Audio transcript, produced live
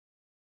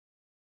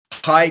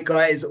Hi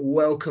guys,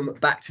 welcome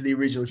back to the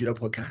Original Judo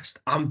Podcast.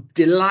 I'm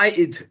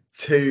delighted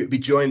to be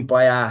joined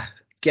by our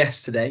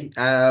guest today.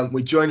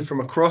 We're joined from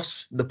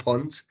across the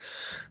pond.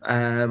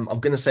 I'm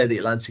going to say the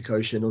Atlantic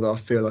Ocean, although I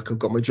feel like I've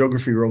got my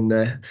geography wrong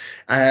there.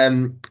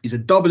 He's a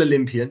double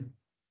Olympian.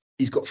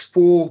 He's got he's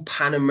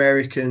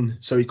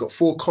got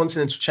 4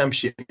 Continental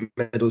Championship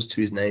medals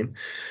to his name.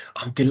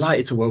 I'm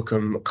delighted to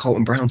welcome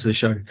Colton Brown to the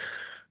show.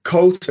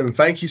 Colton,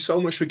 thank you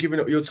so much for giving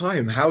up your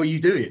time. How are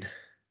you doing?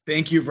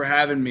 Thank you for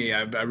having me.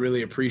 I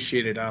really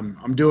appreciate it.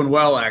 I'm doing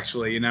well,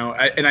 actually. And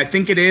I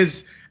think it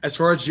is, as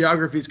far as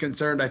geography is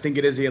concerned, I think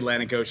it is the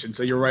Atlantic Ocean.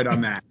 So you're right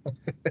on that.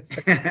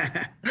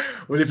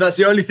 Well, if that's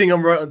the only thing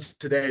I'm right on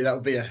today,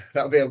 that'll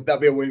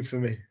be a win for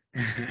me.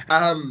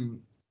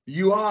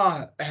 You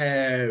are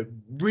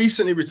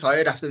recently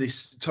retired after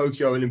this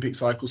Tokyo Olympic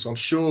cycle, so I'm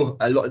sure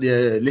a lot of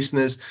the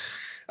listeners,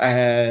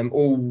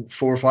 all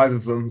 4 or 5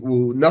 of them,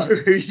 will know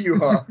who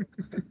you are.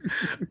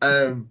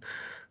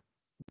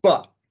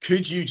 But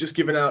could you just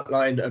give an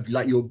outline of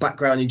like your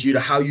background in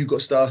judo, how you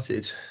got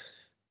started?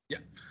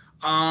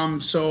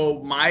 So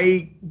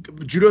my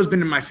judo has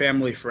been in my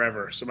family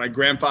forever. So my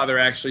grandfather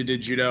actually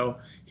did judo.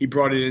 He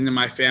brought it into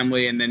my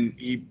family, and then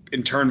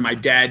in turn, my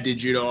dad did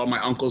judo. All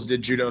my uncles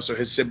did judo, so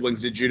his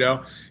siblings did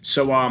judo.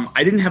 So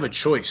I didn't have a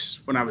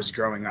choice when I was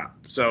growing up.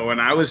 So when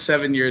I was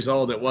 7 years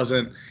old, it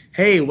wasn't,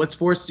 hey, what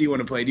sports do you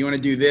want to play? Do you want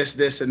to do this,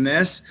 this, and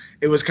this?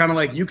 It was kind of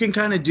like, you can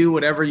kind of do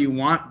whatever you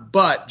want,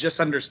 but just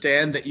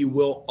understand that you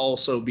will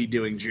also be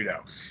doing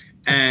judo.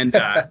 And,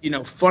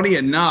 funny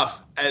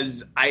enough,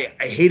 as I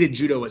hated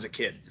judo as a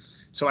kid.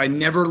 So I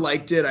never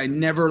liked it. I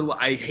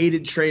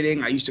hated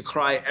training. I used to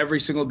cry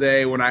every single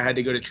day when I had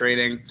to go to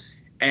training.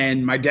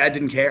 And my dad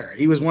didn't care.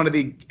 He was one of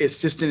the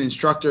assistant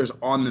instructors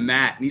on the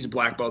mat. And he's a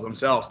black belt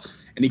himself.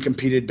 And he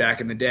competed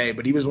back in the day.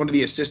 But he was one of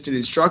the assistant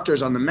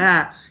instructors on the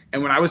mat.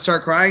 And when I would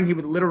start crying, he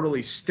would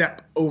literally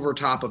step over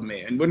top of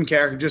me and wouldn't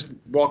care. Just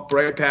walk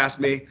right past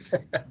me.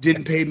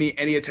 Didn't pay me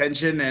any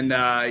attention. And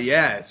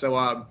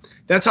so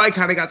that's how I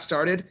kind of got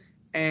started.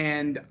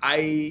 And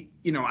I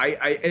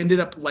ended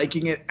up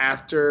liking it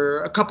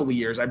after a couple of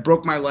years. I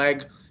broke my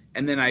leg,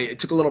 and then I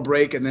took a little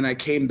break, and then I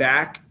came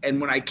back.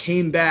 And when I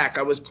came back,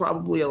 I was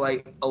probably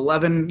like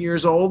 11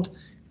 years old,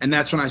 and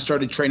that's when I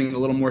started training a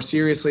little more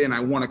seriously, and I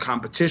won a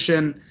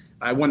competition.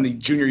 I won the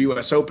Junior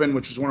U.S. Open,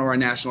 which was one of our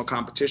national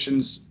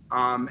competitions.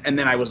 And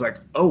then I was like,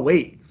 oh,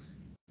 wait,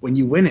 when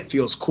you win, it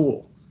feels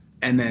cool.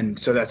 And then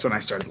so that's when I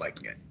started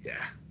liking it.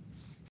 Yeah.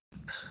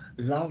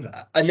 Love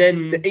that. And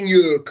then in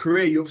your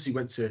career, you obviously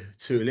went to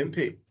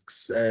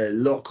Olympics, a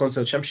lot of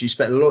continental championships. You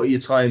spent a lot of your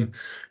time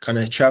kind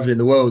of traveling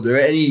the world. Are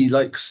there any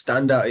like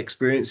standout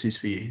experiences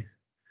for you?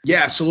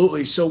 Yeah,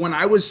 absolutely. So when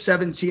I was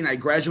 17, I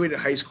graduated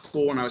high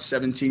school when I was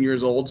 17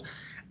 years old,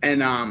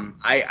 and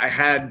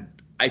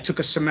I took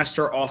a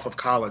semester off of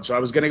college. So I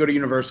was going to go to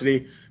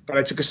university, but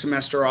I took a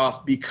semester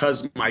off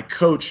because my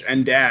coach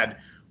and dad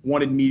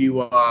wanted me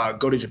to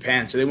go to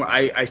Japan. So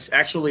I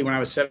actually, when I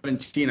was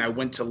 17, I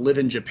went to live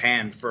in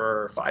Japan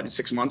for 5 to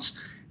 6 months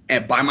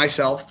by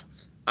myself.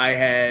 I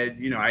had,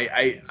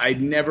 I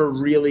never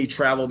really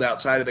traveled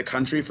outside of the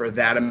country for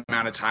that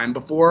amount of time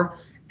before.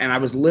 And I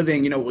was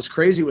living, what was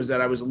crazy was that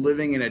I was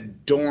living in a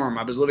dorm.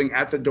 I was living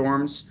at the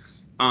dorms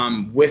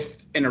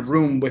in a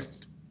room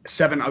with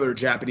 7 other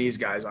Japanese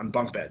guys on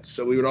bunk beds.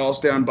 So we would all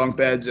stay on bunk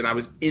beds, and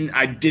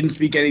I didn't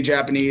speak any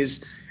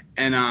Japanese.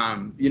 And,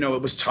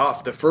 it was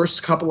tough. The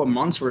first couple of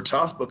months were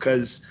tough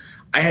because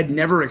I had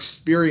never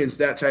experienced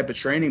that type of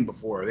training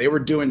before. They were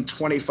doing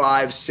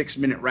 25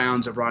 6-minute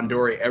rounds of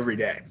randori every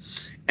day.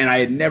 And I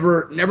had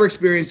never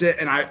experienced it.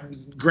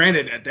 And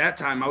granted, at that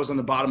time, I was on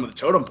the bottom of the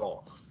totem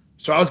pole.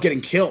 So I was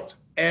getting killed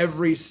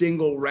every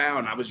single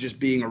round. I was just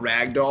being a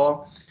rag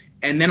doll.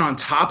 And then on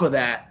top of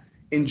that,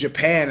 in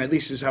Japan, at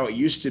least this is how it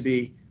used to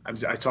be.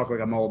 I talk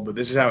like I'm old, but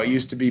this is how it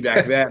used to be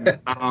back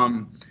then.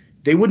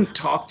 They wouldn't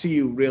talk to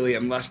you really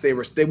unless they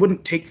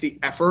wouldn't take the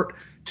effort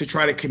to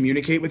try to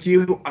communicate with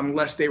you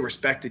unless they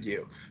respected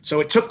you.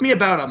 So it took me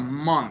about a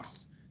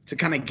month to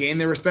kind of gain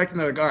their respect. And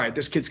they're like, all right,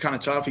 this kid's kind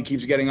of tough. He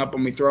keeps getting up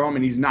when we throw him,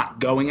 and he's not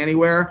going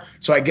anywhere.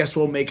 So I guess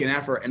we'll make an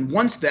effort. And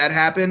once that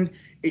happened,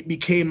 it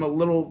became a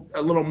little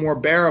more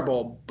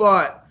bearable.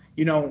 But,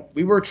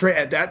 we were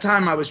at that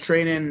time I was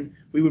training.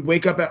 We would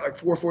wake up at like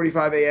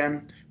 4:45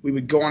 a.m. We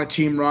would go on a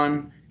team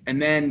run. And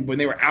then when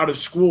they were out of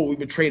school, we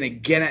would train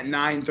again at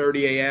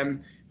 9:30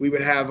 a.m. We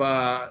would have,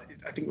 I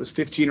think it was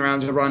 15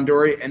 rounds of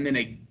randori, and then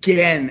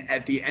again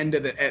at the end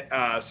of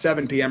at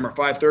 7 p.m. or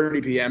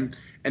 5:30 p.m.,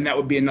 and that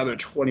would be another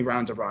 20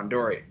 rounds of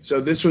randori. So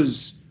this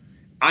was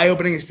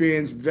eye-opening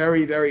experience,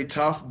 very, very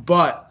tough,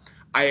 but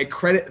I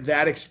accredit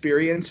that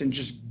experience and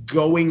just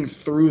going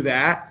through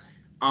that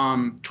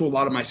to a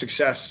lot of my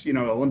success,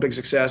 Olympic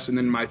success, and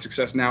then my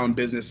success now in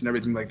business and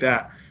everything like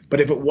that. But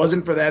if it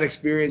wasn't for that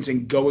experience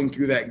and going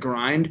through that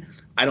grind,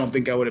 I don't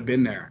think I would have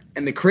been there.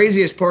 And the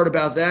craziest part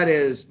about that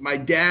is my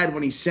dad,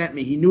 when he sent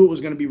me, he knew it was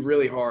going to be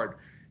really hard.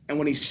 And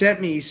when he sent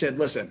me, he said,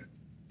 listen,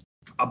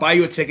 I'll buy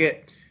you a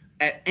ticket.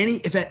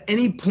 If at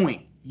any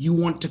point you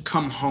want to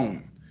come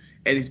home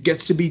and it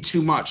gets to be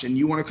too much and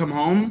you want to come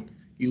home,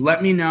 You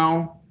let me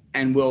know,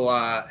 and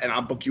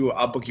I'll book you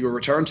a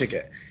return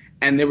ticket.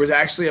 And there was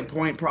actually a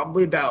point,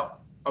 probably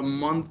about a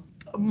month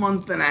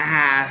and a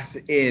half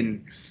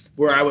in,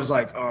 where I was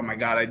like, oh my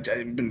God,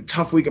 I'd been a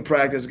tough week of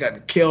practice,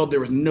 got killed. There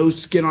was no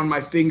skin on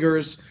my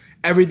fingers.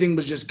 Everything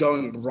was just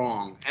going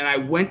wrong. And I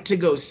went to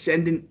go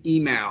send an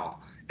email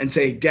and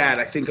say, Dad,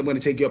 I think I'm going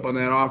to take you up on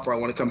that offer. I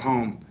want to come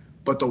home.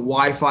 But the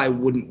Wi-Fi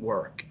wouldn't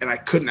work. And I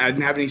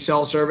didn't have any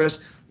cell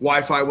service.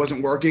 Wi-Fi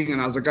wasn't working.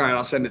 And I was like, all right,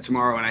 I'll send it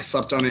tomorrow. And I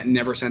slept on it and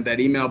never sent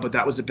that email. But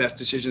that was the best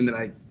decision that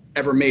I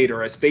ever made,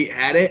 or as fate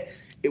had it,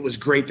 it was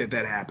great that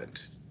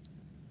happened.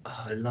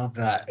 Oh, I love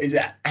that.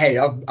 Hey,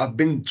 I've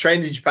been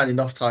trained in Japan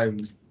enough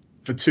times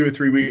for 2 or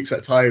 3 weeks at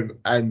a time,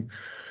 and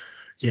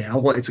yeah, I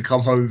wanted to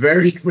come home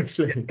very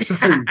quickly. So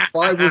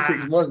 5 or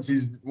 6 months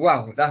is,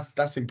 wow,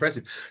 that's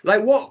impressive.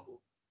 Like,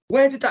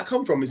 where did that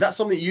come from? Is that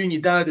something you and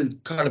your dad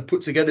had kind of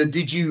put together?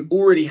 Did you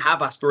already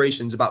have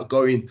aspirations about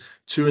going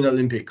to an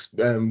Olympics,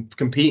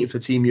 competing for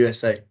Team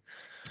USA?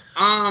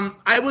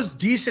 I was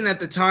decent at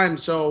the time,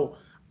 so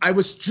I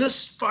was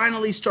just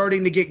finally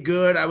starting to get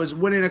good. I was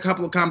winning a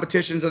couple of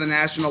competitions on the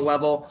national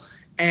level,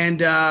 and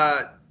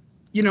my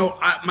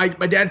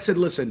dad said,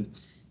 "Listen,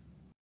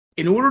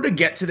 in order to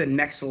get to the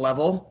next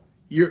level,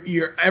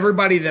 you're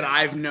everybody that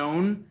I've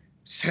known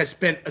has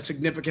spent a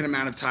significant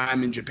amount of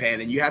time in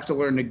Japan, and you have to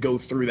learn to go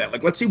through that.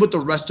 Like, let's see what the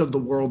rest of the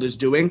world is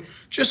doing,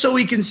 just so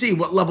we can see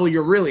what level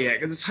you're really at,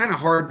 because it's kind of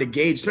hard to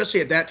gauge,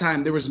 especially at that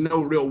time. There was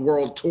no real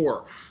world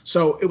tour,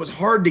 so it was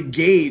hard to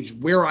gauge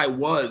where I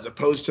was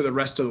opposed to the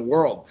rest of the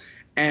world.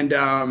 And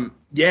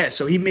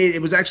so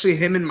it was actually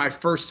him and my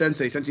first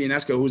sensei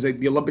Ionesco, who was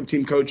the Olympic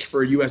team coach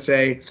for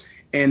USA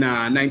in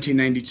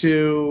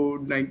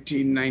 1992,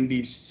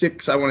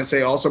 1996, I want to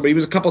say also, but he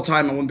was a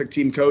couple-time Olympic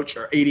team coach,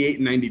 or 88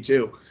 and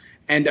 92.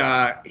 And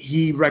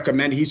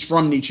he's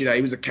from Nichidai.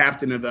 He was a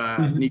captain of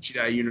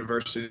Nichidai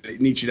University,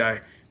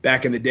 Nichidai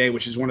back in the day,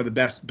 which is one of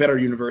the better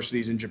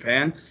universities in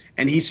Japan.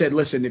 And he said,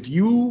 listen, if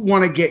you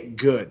want to get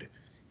good,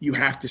 you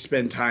have to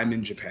spend time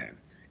in Japan.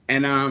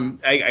 And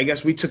I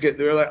guess we took it.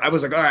 I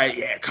was like, all right,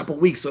 yeah, a couple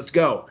weeks, let's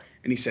go.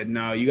 And he said,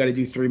 no, you got to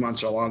do 3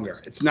 months or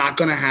longer. It's not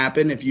going to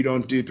happen if you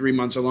don't do 3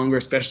 months or longer,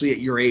 especially at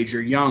your age.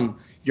 You're young.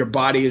 Your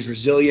body is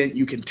resilient.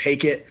 You can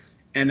take it.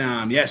 And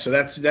so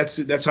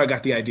that's how I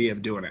got the idea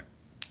of doing it.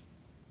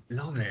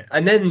 Love it.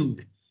 And then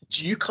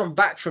do you come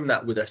back from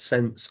that with a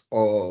sense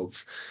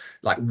of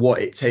like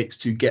what it takes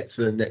to get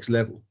to the next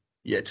level?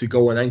 Yeah, to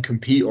go on and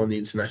compete on the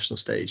international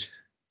stage.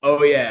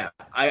 Oh yeah,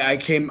 I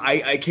came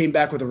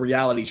back with a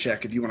reality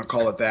check, if you want to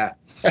call it that.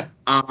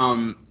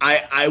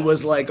 I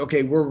was like,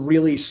 okay, we're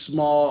really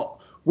small.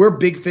 We're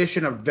big fish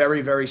in a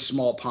very, very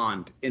small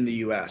pond in the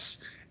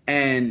U.S.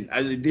 And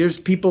there's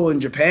people in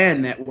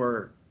Japan that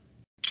were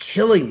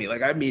killing me.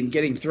 Like, I mean,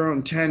 getting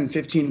thrown 10,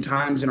 15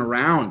 times in a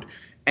round.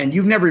 And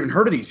you've never even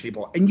heard of these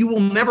people, and you will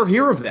never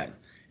hear of them.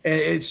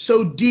 It's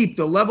so deep.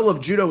 The level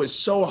of judo is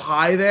so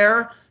high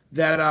there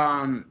that,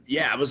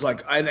 I was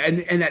like,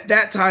 and at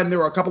that time there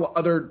were a couple of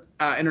other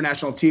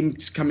international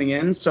teams coming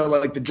in. So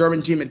like the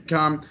German team had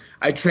come.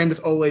 I trained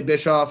with Ole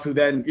Bischoff, who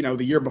then,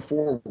 the year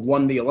before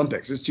won the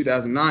Olympics. This is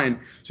 2009.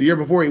 So the year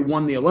before he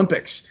won the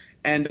Olympics.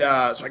 And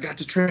so I got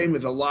to train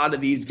with a lot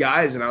of these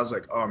guys, and I was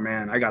like, oh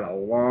man, I got a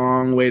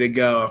long way to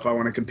go if I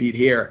want to compete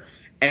here.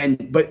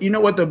 But you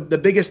know what, the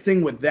biggest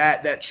thing with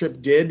that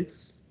trip did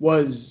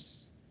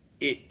was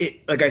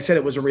it like I said,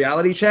 it was a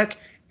reality check,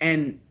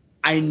 and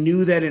I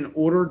knew that in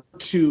order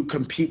to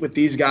compete with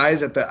these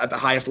guys at the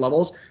highest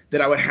levels,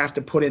 that I would have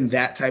to put in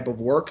that type of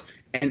work.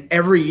 And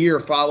every year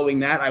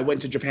following that, I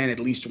went to Japan at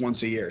least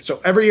once a year. So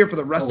every year for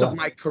the rest of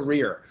my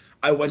career,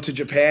 I went to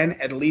Japan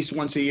at least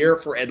once a year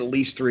for at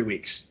least 3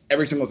 weeks.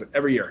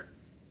 Every year.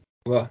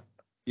 Well,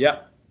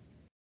 Yep.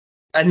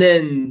 And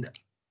then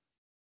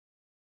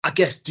I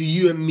guess, do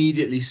you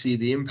immediately see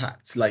the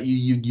impact? Like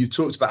you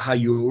talked about how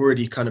you were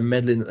already kind of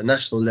meddling at the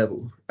national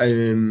level.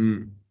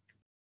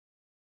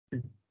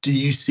 Do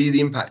you see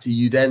the impact? Are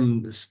you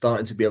then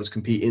starting to be able to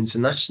compete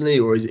internationally,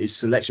 or is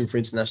selection for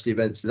international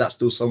events, is that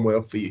still somewhere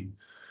off for you?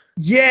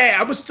 Yeah,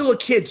 I was still a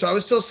kid, so I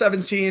was still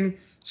 17.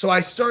 So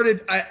I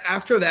started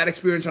after that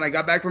experience when I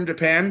got back from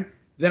Japan.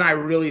 Then I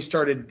really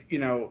started,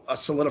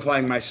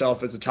 solidifying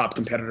myself as a top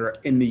competitor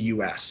in the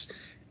U.S.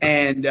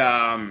 And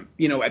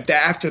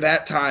after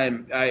that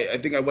time, I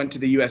think I went to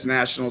the U.S.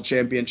 National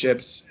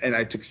Championships and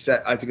I took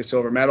a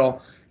silver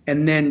medal.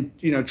 And then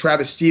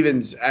Travis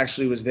Stevens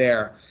actually was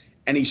there,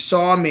 and he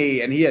saw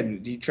me, and he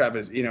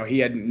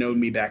hadn't known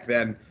me back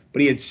then,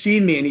 but he had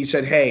seen me, and he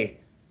said, hey,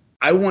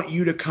 I want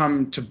you to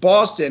come to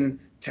Boston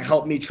to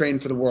help me train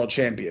for the World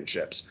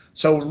Championships.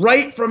 So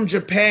right from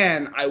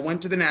Japan, I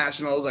went to the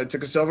Nationals. I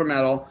took a silver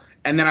medal,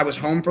 and then I was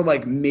home for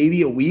like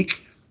maybe a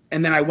week.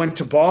 And then I went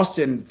to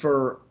Boston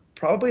for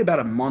probably about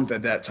a month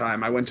at that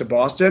time. I went to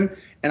Boston,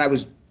 and I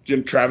was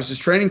Jim Travis's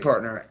training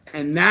partner.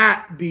 And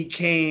that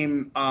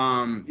became, so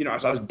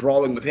I was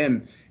brawling with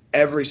him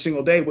every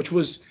single day, which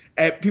was,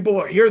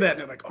 people hear that,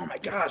 and they're like, oh my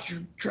gosh,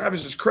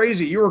 Travis is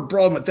crazy. You were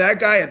brawling with that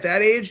guy at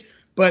that age.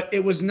 But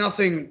it was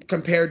nothing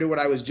compared to what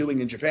I was doing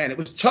in Japan. It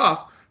was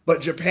tough,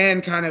 But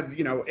Japan kind of,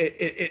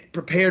 it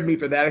prepared me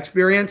for that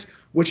experience,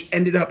 which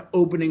ended up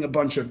opening a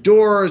bunch of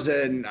doors.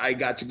 And I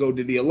got to go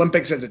to the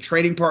Olympics as a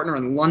training partner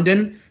in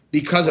London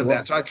because of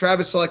that. So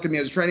Travis selected me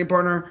as a training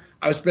partner.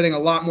 I was spending a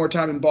lot more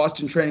time in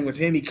Boston training with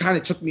him. He kind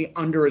of took me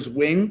under his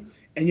wing.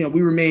 And,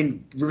 we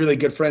remain really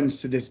good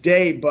friends to this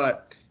day.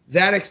 But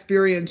that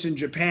experience in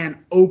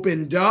Japan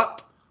opened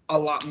up a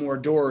lot more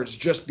doors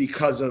just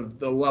because of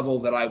the level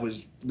that I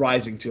was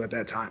rising to at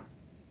that time.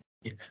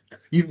 Yeah.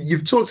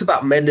 You've talked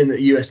about medaling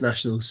at US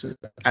Nationals,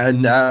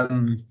 and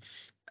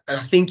I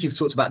think you've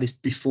talked about this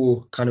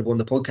before, kind of on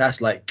the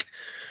podcast. Like,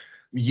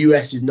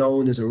 US is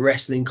known as a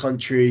wrestling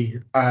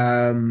country,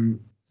 and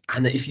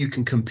that if you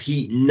can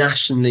compete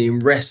nationally in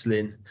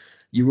wrestling,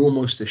 you're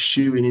almost a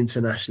shoo-in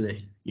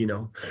internationally.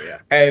 Oh,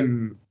 yeah.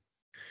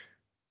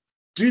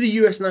 Do the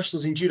US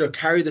Nationals in judo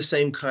carry the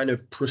same kind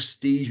of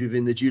prestige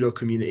within the judo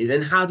community?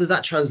 Then how does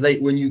that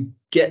translate when you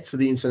get to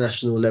the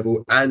international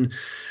level? And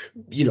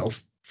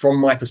from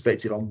my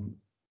perspective,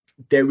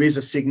 there is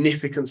a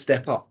significant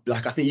step up.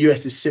 Like, I think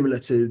US is similar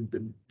to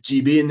the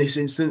GB in this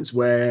instance,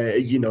 where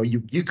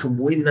you can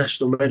win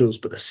national medals,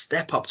 but the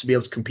step up to be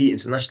able to compete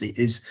internationally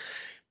is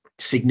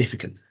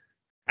significant.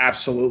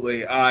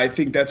 Absolutely. I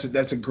think that's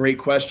a great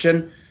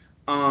question.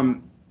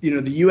 The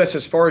US,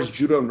 as far as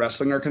judo and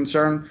wrestling are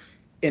concerned,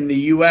 in the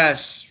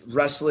US,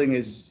 wrestling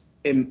is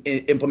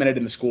implemented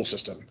in the school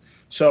system.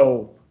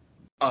 So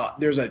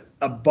there's an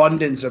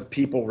abundance of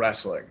people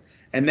wrestling.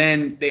 And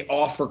then they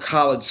offer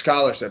college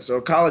scholarships.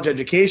 So college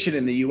education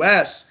in the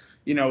U.S.,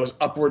 is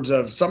upwards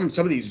of some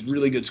of these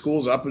really good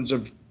schools, upwards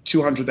of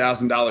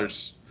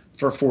 $200,000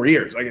 for 4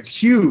 years. Like, it's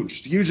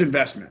huge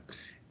investment.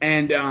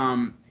 And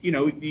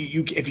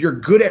if you're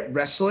good at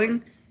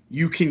wrestling,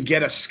 you can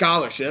get a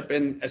scholarship,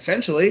 and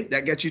essentially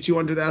that gets you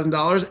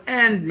 $200,000.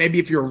 And maybe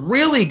if you're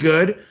really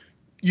good,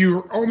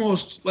 you're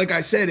almost, like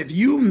I said, if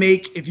you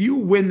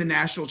win the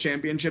national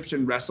championships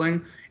in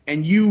wrestling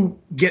and you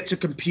get to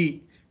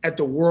compete at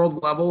the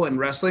world level in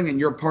wrestling, and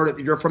you're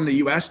from the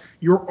U.S.,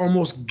 you're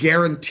almost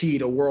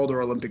guaranteed a world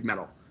or Olympic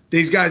medal.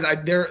 These guys, I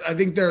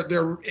think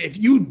they're if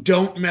you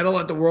don't medal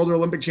at the world or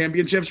Olympic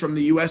championships from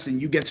the U.S.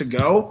 and you get to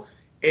go,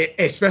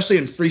 especially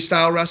in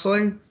freestyle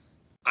wrestling,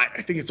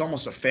 I think it's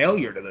almost a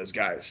failure to those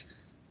guys.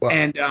 Wow.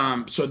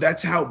 And so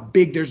that's how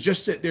big.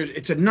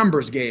 It's a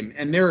numbers game,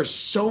 and there are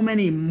so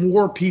many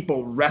more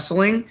people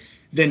wrestling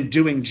than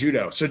doing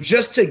judo. So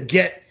just to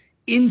get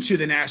into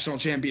the national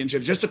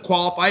championships, just to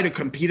qualify to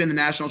compete in the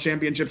national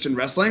championships in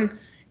wrestling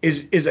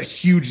is a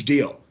huge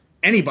deal.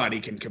 Anybody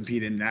can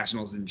compete in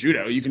nationals in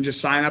judo. You can just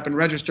sign up and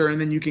register,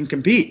 and then you can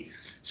compete.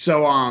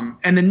 So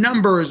and the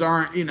numbers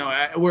aren't,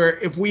 where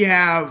if we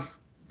have,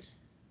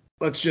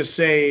 let's just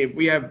say, if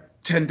we have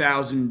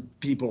 10,000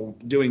 people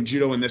doing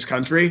judo in this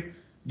country,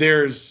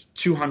 there's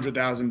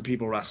 200,000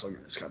 people wrestling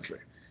in this country.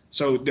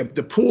 So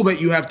the pool that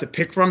you have to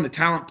pick from, the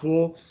talent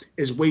pool,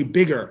 is way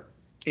bigger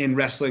in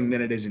wrestling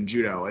than it is in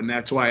judo. And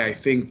that's why I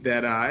think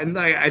that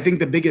I think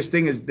the biggest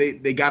thing is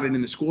they got it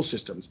in the school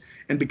systems.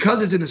 And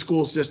because it's in the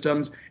school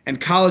systems and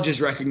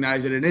colleges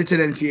recognize it and it's an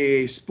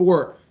NCAA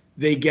sport,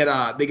 they get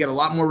a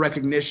lot more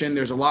recognition.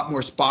 There's a lot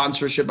more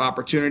sponsorship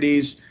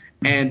opportunities,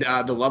 and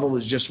the level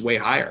is just way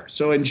higher.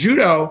 So in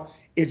judo,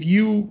 if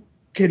you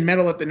can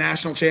medal at the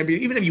national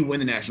champion, even if you win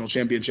the national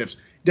championships,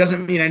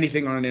 doesn't mean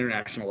anything on an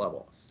international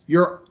level.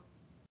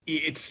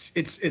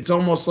 It's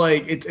almost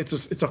like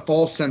it's a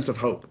false sense of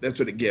hope. That's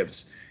what it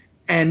gives.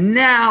 And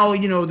now,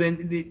 then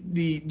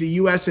the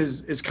U.S.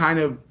 is kind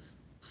of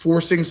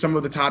forcing some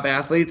of the top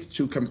athletes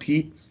to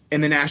compete in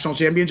the national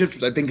championships,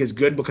 which I think is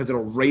good because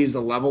it'll raise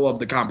the level of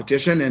the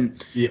competition.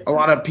 And a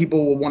lot of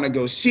people will want to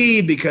go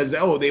see because,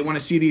 they want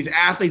to see these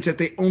athletes that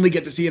they only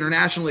get to see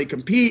internationally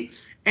compete.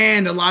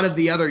 And a lot of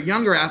the other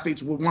younger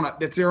athletes will want to,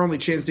 that's their only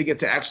chance to get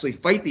to actually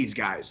fight these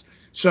guys.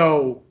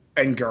 So,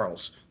 and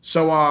girls.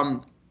 So,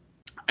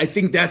 I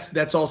think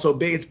that's also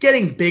big. It's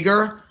getting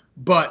bigger,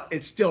 but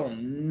it's still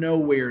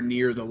nowhere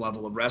near the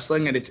level of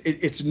wrestling, and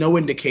it's no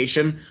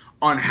indication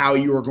on how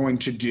you are going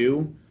to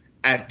do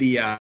at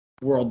the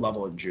world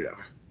level in judo.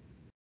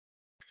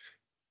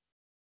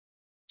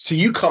 So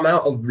you come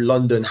out of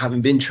London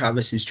having been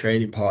Travis's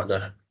training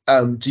partner.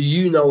 Do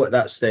you know at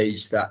that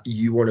stage that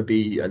you want to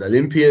be an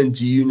Olympian?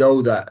 Do you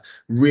know that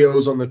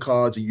Rio's on the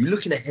cards? Are you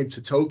looking ahead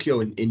to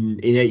Tokyo in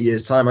 8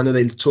 years' time? I know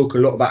they talk a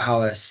lot about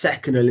how a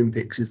second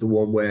Olympics is the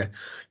one where,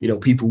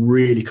 people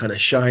really kind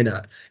of shine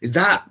at. Is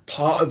that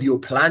part of your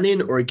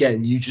planning, or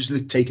again, you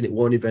just taking it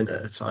one event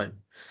at a time?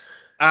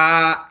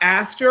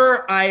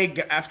 After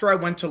I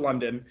went to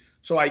London,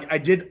 so I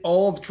did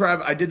all of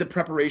I did the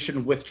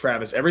preparation with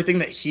Travis. Everything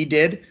that he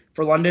did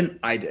for London,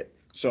 I did.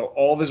 So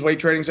all of his weight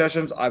training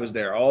sessions, I was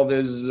there. All of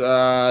his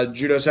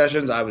judo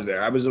sessions, I was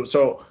there. I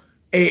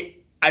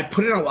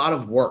put in a lot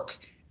of work.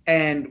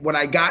 And when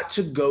I got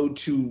to go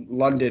to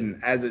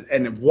London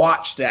and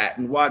watch that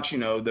and watch,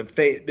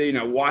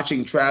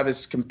 watching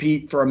Travis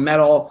compete for a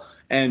medal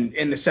and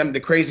in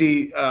the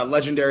crazy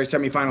legendary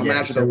semifinal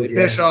match with Lee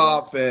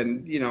Bischoff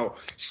and,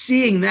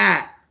 seeing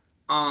that,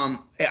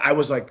 I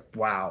was like,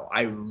 wow,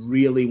 I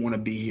really want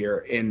to be here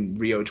in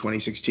Rio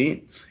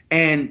 2016.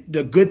 And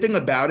the good thing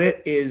about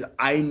it is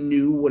I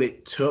knew what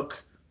it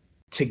took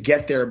to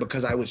get there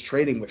because I was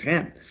training with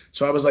him.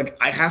 So I was like,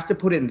 I have to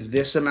put in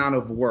this amount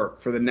of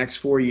work for the next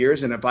 4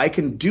 years. And if I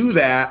can do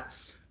that,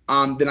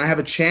 then I have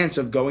a chance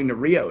of going to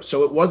Rio.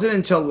 So it wasn't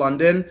until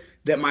London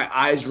that my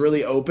eyes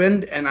really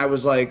opened. And I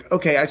was like,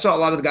 okay, I saw a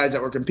lot of the guys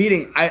that were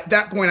competing. At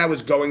that point, I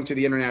was going to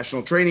the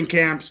international training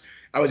camps.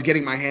 I was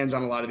getting my hands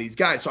on a lot of these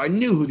guys. So I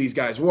knew who these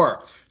guys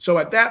were. So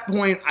at that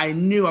point, I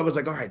knew, I was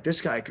like, all right,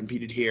 this guy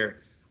competed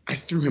here. I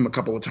threw him a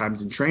couple of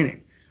times in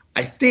training.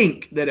 I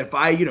think that if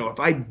I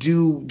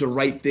do the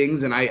right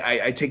things and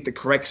I take the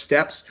correct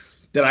steps,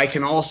 that I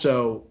can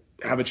also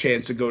have a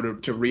chance to go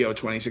to Rio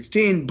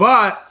 2016.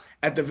 But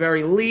at the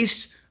very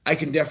least, I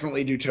can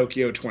definitely do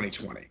Tokyo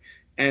 2020.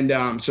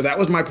 And so that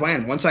was my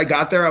plan. Once I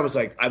got there, I was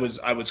like, I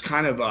was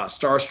kind of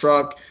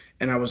starstruck,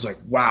 and I was like,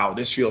 wow,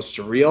 this feels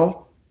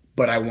surreal,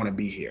 but I want to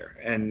be here,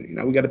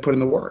 and we got to put in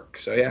the work.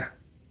 So yeah.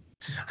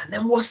 And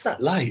then what's that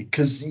like?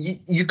 Because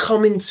you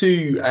come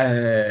into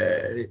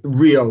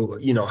Rio,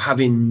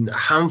 having a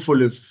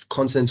handful of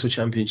continental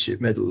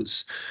championship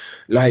medals.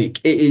 Like,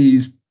 it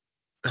is,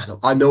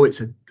 I know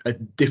it's a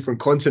different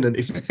continent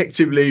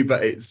effectively,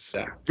 but it's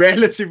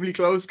relatively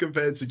close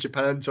compared to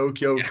Japan,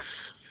 Tokyo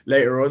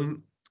later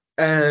on.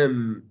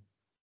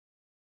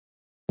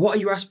 What are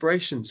your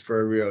aspirations for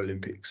a Rio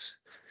Olympics?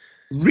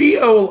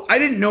 Rio, I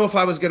didn't know if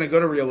I was going to go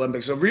to Rio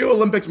Olympics. So Rio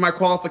Olympics, my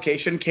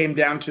qualification came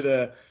down to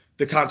the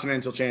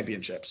Continental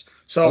Championships.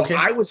 So Okay.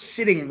 I was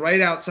sitting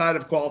right outside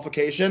of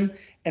qualification.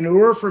 And in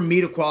order for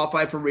me to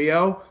qualify for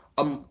Rio,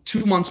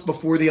 2 months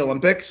before the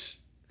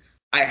Olympics,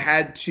 I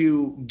had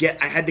to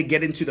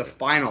get into the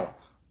final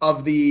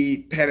of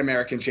the Pan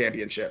American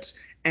Championships.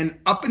 And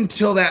up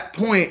until that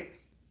point,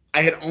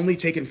 I had only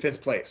taken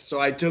fifth place. So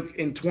I took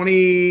in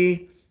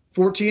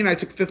 2014, I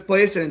took fifth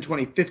place, and in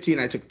 2015,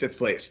 I took fifth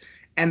place.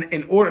 And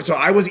it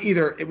was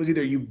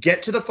either you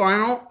get to the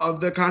final of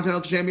the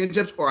Continental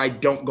Championships or I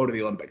don't go to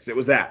the Olympics. It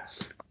was that.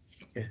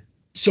 Yeah.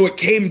 So it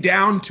came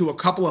down to a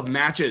couple of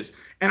matches,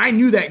 and I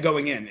knew that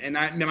going in. And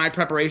in my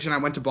preparation, I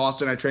went to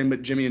Boston. I trained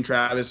with Jimmy and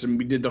Travis, and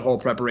we did the whole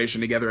preparation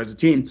together as a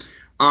team.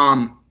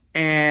 But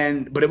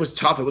it was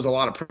tough. It was a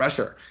lot of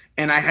pressure,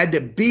 and I had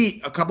to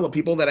beat a couple of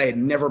people that I had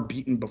never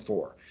beaten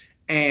before.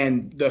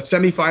 And the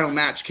semifinal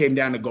match came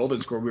down to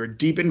golden score. We were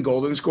deep in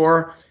golden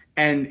score,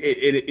 and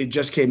it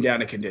just came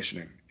down to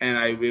conditioning. And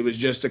I was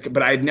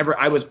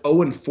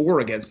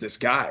 0-4 against this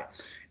guy.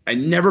 I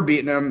never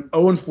beaten him,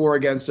 0-4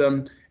 against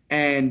him.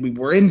 And we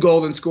were in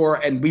golden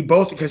score, and we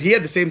both, because he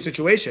had the same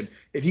situation.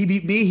 If he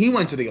beat me, he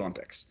went to the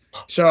Olympics.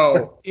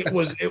 So it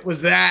was a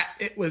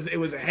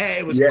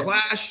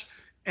clash,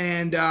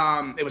 and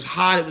it was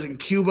hot. It was in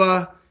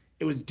Cuba.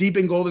 It was deep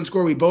in golden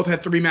score. We both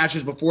had 3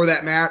 matches before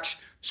that match,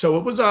 so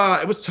it was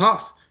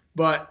tough.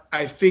 But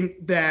I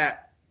think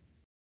that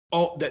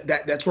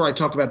that's where I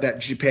talk about that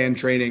Japan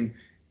training.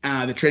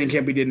 The training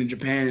camp we did in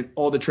Japan, and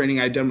all the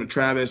training I'd done with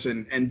Travis,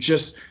 and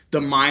just the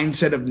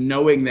mindset of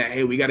knowing that,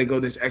 hey, we got to go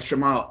this extra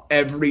mile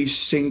every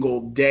single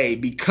day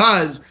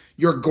because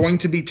you're going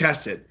to be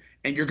tested,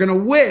 and you're going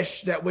to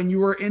wish that when you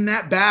were in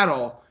that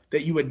battle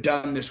that you had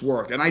done this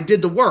work. And I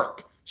did the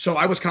work, so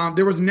I was calm.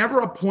 There was never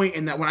a point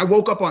in that when I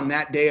woke up on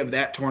that day of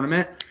that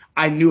tournament,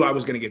 I knew I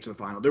was going to get to the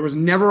final. There was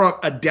never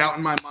a doubt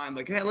in my mind,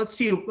 like, hey, let's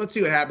see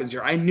what happens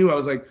here. I knew. I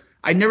was like,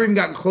 I'd never even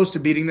gotten close to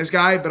beating this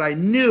guy, but I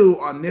knew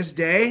on this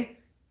day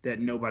that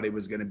nobody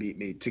was going to beat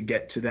me to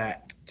get to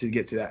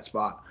that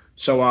spot.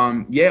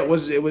 So it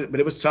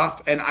was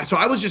tough, and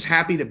I was just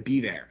happy to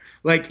be there.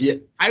 Like, yeah.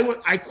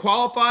 I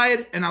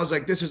qualified, and I was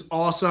like, this is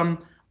awesome.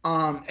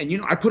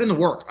 And I put in the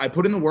work.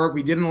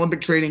 We did an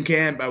Olympic training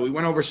camp. We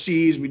went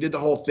overseas. We did the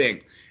whole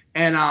thing.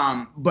 And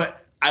but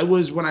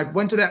when I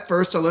went to that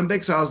first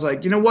Olympics, I was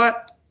like, you know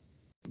what?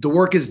 The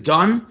work is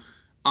done.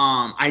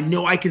 I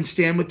know I can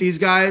stand with these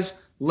guys.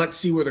 Let's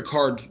see where the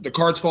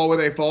cards fall where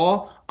they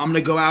fall. I'm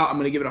going to go out. I'm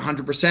going to give it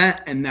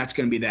 100%, and that's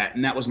going to be that.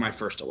 And that was my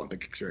first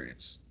Olympic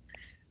experience.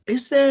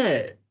 Is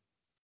there,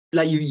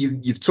 like,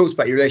 you've talked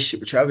about your relationship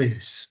with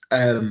Travis.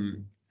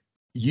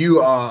 You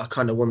are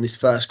kind of one of this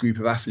first group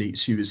of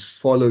athletes who has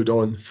followed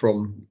on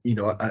from,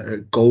 a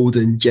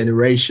golden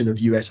generation of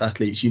US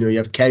athletes. You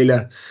have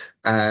Kayla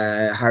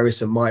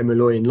Harris and Marty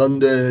Malloy in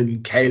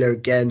London, Kayla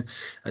again,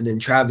 and then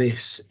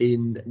Travis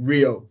in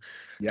Rio.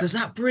 Yeah. Does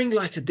that bring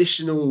like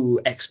additional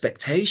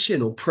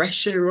expectation or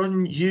pressure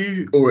on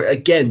you? Or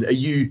again, are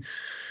you,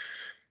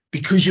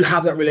 because you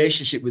have that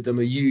relationship with them,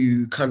 are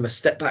you kind of a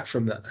step back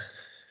from that?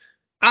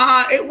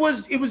 It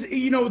was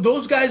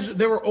those guys,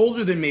 they were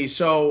older than me.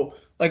 So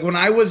like when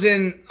I was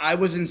in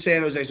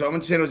San Jose, so I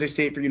went to San Jose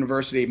State for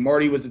university.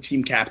 Marty was the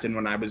team captain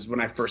when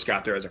I first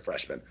got there as a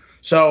freshman.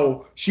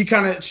 So she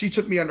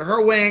took me under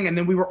her wing, and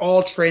then we were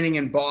all training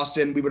in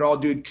Boston. We would all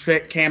do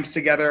camps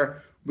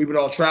together. We would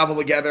all travel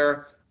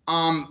together.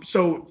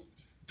 So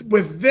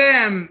with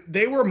them,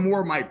 they were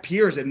more my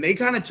peers, and they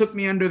kind of took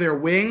me under their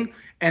wing,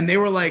 and they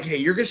were like, hey,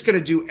 you're just going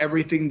to do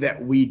everything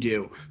that we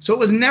do. So it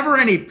was never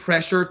any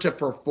pressure to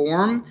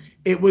perform.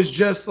 It was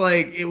just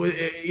like, it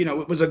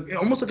was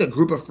almost like a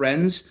group of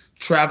friends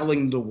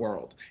traveling the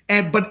world.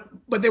 But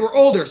they were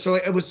older, so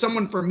it was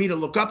someone for me to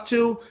look up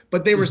to,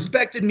 but they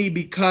respected me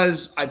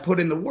because I put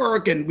in the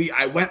work, and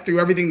I went through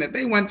everything that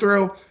they went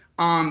through.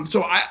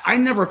 So I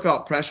never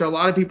felt pressure. A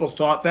lot of people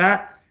thought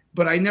that,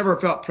 but I never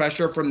felt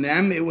pressure from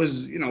them. It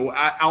was,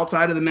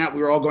 outside of the mat,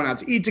 we were all going out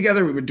to eat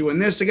together. We were doing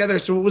this together.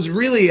 So it was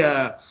really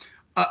a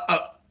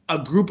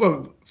group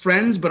of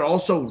friends, but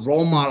also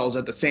role models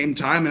at the same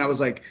time. And I was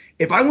like,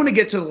 if I want to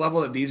get to the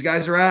level that these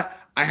guys are at,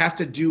 I have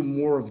to do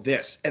more of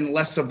this and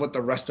less of what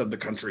the rest of the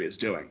country is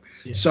doing.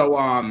 Yeah.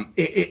 So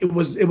it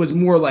was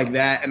more like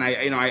that. And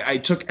I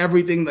took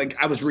everything, like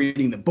I was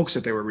reading the books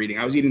that they were reading.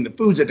 I was eating the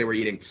foods that they were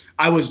eating.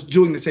 I was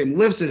doing the same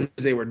lifts as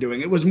they were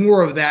doing. It was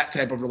more of that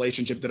type of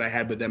relationship that I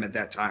had with them at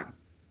that time.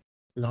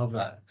 Love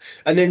that.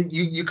 And then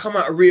you come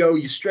out of Rio,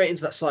 you straight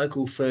into that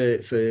cycle for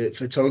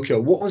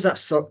Tokyo. What was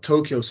that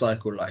Tokyo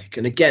cycle like?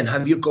 And again,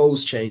 have your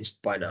goals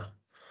changed by now?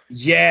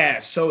 Yeah,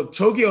 so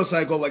Tokyo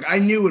cycle, like I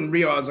knew in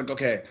Rio, I was like,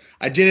 okay,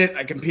 I did it,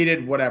 I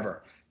competed,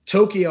 whatever.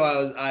 Tokyo,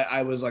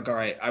 I was like, all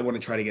right, I want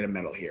to try to get a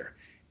medal here.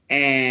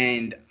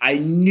 And I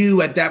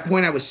knew at that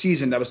point I was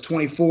seasoned. I was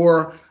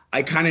 24.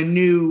 I kind of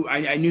knew,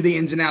 I knew the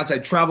ins and outs.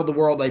 I'd traveled the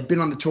world. I'd been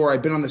on the tour.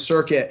 I'd been on the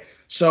circuit.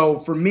 So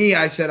for me,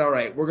 I said, all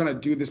right, we're going to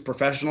do this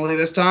professionally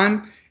this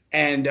time.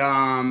 And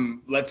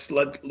we're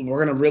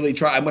going to really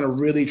try. I'm going to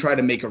really try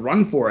to make a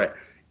run for it.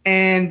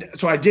 And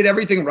so I did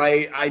everything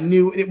right. I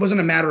knew it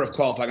wasn't a matter of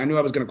qualifying. I knew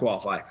I was going to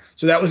qualify.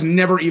 So that was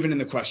never even in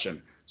the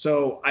question.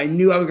 So I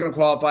knew I was going to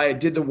qualify. I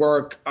did the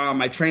work.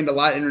 I trained a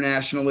lot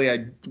internationally.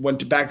 I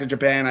went back to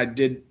Japan.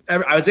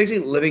 I was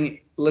basically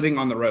living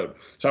on the road.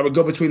 So I would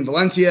go between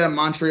Valencia,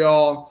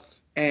 Montreal,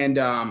 and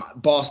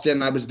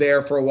Boston. I was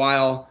there for a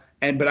while.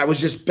 But I was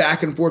just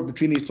back and forth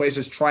between these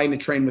places trying to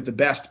train with the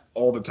best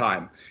all the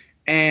time.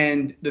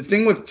 And the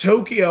thing with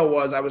Tokyo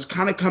was I was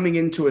kind of coming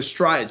into a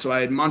stride. So I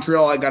had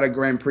Montreal, I got a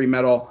Grand Prix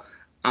medal.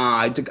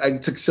 I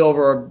took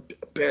silver,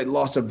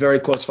 lost a very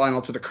close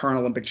final to the current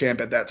Olympic champ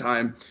at that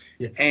time.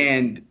 Yeah.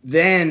 And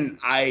then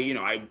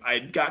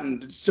I'd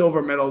gotten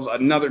silver medals,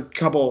 another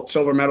couple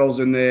silver medals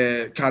in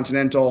the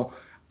Continental.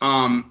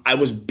 I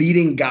was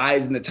beating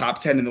guys in the top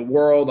 10 in the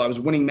world. I was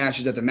winning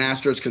matches at the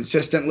Masters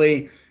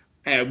consistently.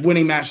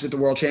 Winning matches at the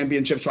World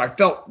Championship. So I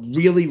felt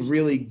really,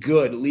 really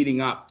good leading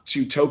up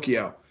to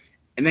Tokyo.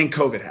 And then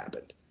COVID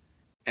happened.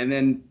 And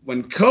then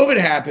when COVID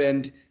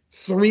happened,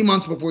 3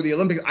 months before the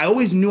Olympics, I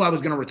always knew I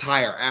was going to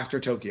retire after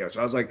Tokyo. So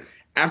I was like,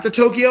 after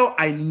Tokyo,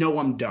 I know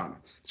I'm done.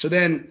 So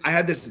then I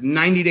had this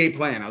 90-day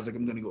plan. I was like,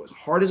 I'm going to go as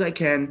hard as I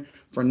can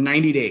for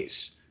 90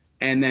 days.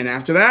 And then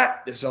after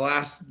that, this is the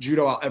last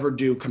judo I'll ever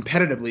do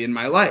competitively in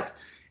my life.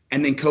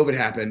 And then COVID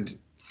happened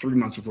 3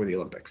 months before the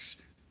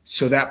Olympics.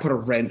 So that put a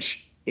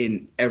wrench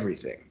in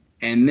everything.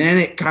 And then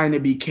it kind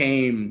of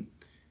became,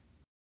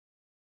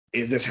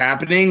 is this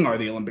happening? Are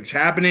the Olympics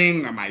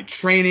happening? Am I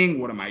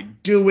training? What am I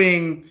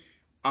doing?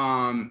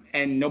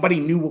 And nobody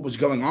knew what was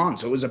going on.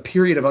 So it was a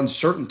period of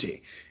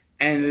uncertainty.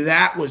 And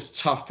that was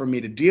tough for me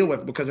to deal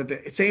with because at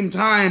the same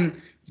time,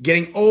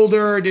 getting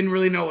older, didn't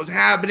really know what was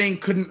happening,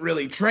 couldn't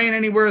really train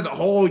anywhere. The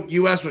whole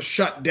U.S. was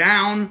shut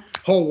down.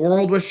 Whole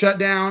world was shut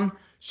down.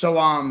 So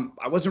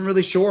I wasn't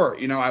really sure.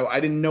 I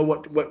didn't know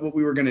what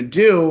we were going to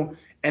do.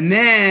 And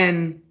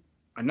then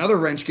another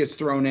wrench gets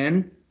thrown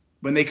in.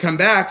 When they come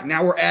back,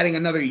 now we're adding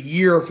another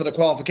year for the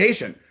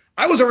qualification.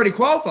 I was already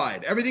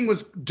qualified. Everything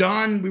was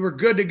done. We were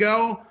good to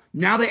go.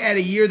 Now they add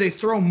a year. They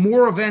throw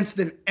more events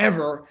than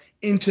ever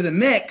into the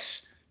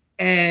mix.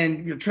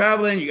 And you're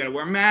traveling. You got to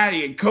wear a mask.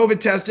 You get COVID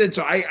tested.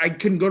 So I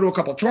couldn't go to a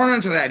couple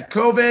tournaments because I had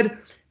COVID.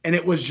 And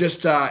it was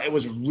just it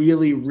was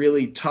really,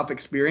 really tough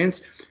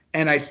experience.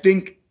 And I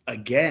think,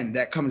 again,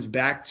 that comes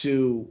back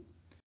to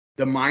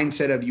the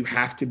mindset of you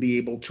have to be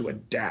able to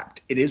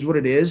adapt. It is what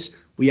it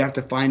is. We have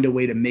to find a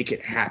way to make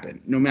it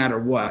happen no matter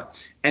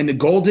what. And the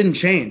goal didn't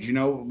change.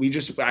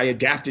 I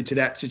adapted to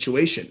that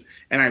situation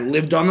and I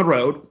lived on the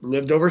road,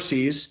 lived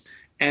overseas.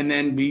 And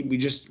then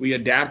we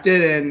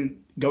adapted,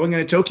 and going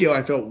into Tokyo,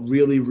 I felt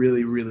really,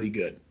 really, really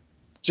good.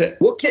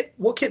 What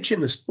kept you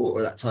in the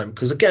sport at that time?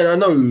 Because again, I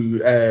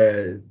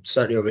know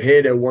certainly over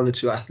here, there are one or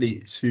two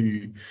athletes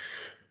who,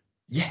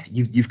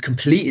 you've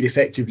completed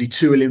effectively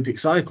 2 Olympic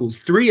cycles,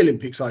 3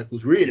 Olympic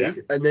cycles, really. Yeah.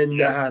 And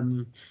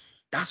then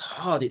that's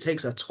hard. It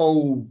takes a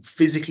toll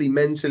physically,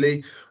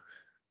 mentally.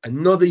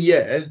 Another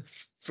year,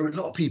 for a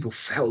lot of people,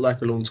 felt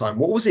like a long time.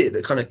 What was it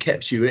that kind of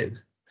kept you in?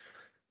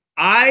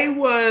 I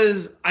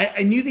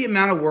knew the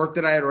amount of work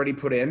that I had already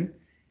put in,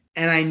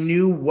 and I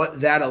knew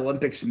what that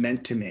Olympics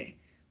meant to me.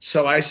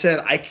 So I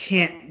said, I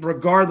can't,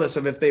 regardless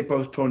of if they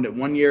postponed it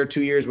 1 year,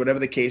 2 years, whatever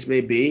the case may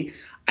be,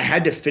 I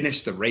had to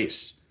finish the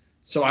race.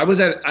 So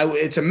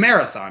it's a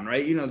marathon,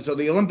 right? So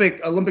the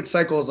Olympic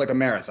cycle is like a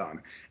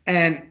marathon.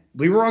 And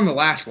we were on the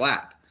last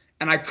lap,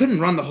 and I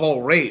couldn't run the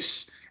whole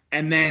race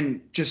and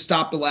then just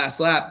stop the last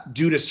lap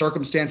due to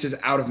circumstances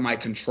out of my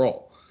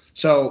control.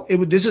 So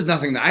this is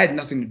nothing that I had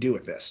nothing to do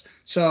with this.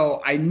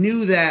 So I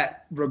knew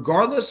that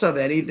regardless of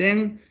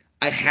anything,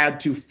 I had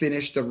to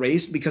finish the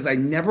race because I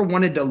never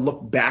wanted to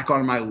look back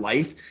on my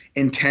life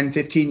in 10,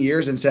 15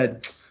 years and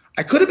said,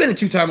 I could have been a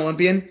two-time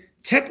Olympian.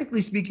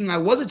 Technically speaking, I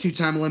was a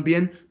two-time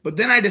Olympian, but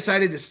then I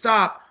decided to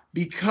stop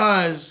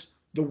because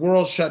the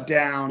world shut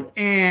down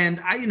and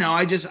I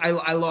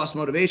lost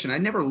motivation. I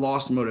never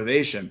lost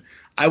motivation.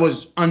 I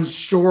was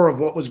unsure of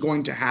what was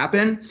going to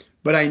happen,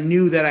 but I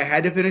knew that I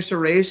had to finish the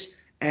race.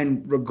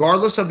 And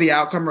regardless of the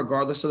outcome,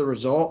 regardless of the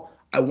result,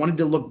 I wanted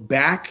to look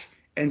back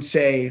and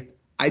say,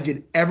 I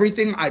did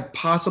everything I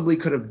possibly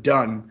could have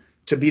done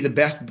to be the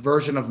best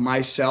version of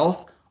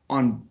myself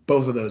on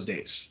both of those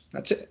days.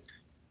 That's it.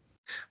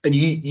 And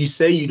you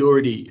say you'd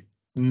already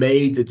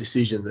made the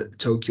decision that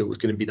Tokyo was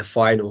going to be the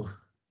final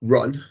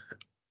run.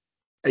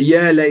 A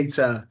year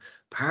later,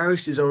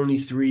 Paris is only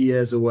 3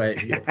 years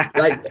away.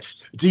 Like,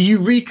 do you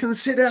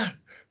reconsider?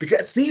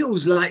 Because it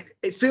feels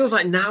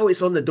like now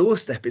it's on the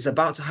doorstep. It's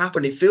about to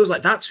happen. It feels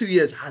like that 2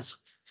 years has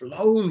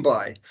flown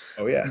by.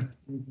 Oh yeah.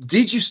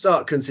 Did you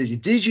start considering?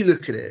 Did you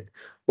look at it?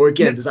 Or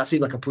again, does that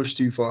seem like a push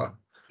too far?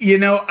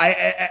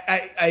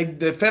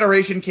 The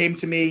federation came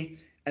to me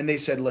and they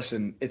said,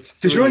 listen, it's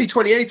because you're only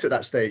 28 at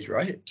that stage,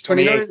 right?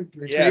 29.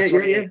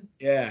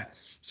 Yeah.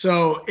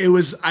 So it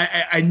was,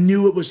 I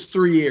knew it was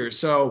 3 years.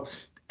 So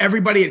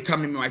everybody had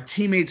come to me. My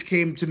teammates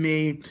came to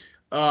me.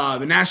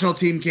 The national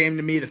team came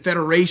to me. The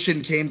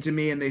federation came to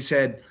me and they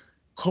said,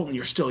 Colton,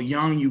 you're still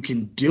young. You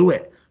can do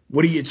it.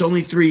 It's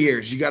only 3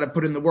 years. You got to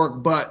put in the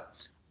work. But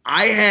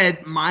I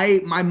had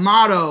my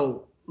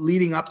motto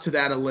leading up to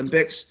that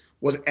Olympics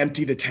was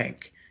empty the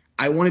tank.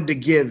 I wanted to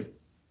give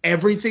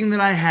everything that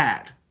I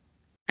had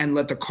and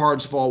let the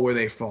cards fall where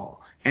they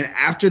fall. And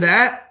after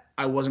that,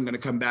 I wasn't going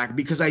to come back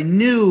because I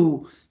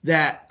knew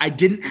that I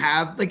didn't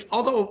have,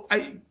 although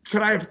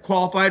could I have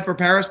qualified for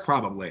Paris?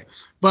 Probably.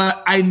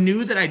 But I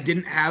knew that I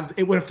didn't have,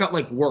 it would have felt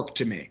like work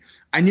to me.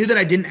 I knew that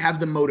I didn't have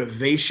the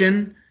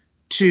motivation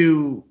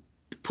to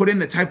put in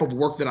the type of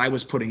work that I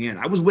was putting in.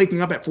 I was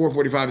waking up at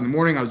 4:45 in the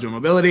morning. I was doing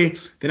mobility.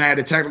 Then I had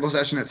a technical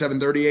session at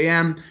 7:30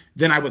 a.m.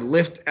 Then I would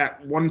lift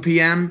at 1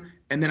 p.m.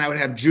 And then I would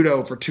have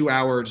judo for 2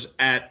 hours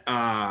at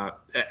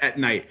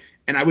night.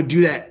 And I would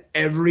do that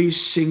every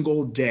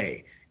single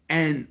day.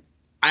 And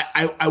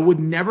I would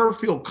never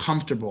feel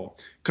comfortable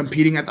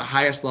competing at the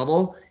highest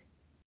level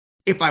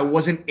if I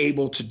wasn't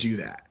able to do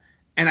that.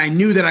 And I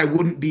knew that I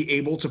wouldn't be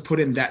able to put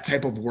in that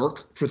type of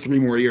work for 3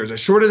 more years. As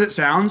short as it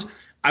sounds,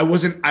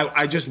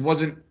 I just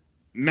wasn't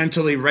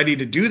mentally ready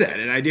to do that.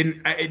 And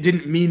it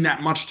didn't mean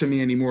that much to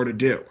me anymore to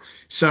do.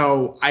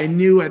 So I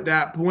knew at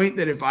that point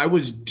that if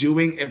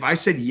I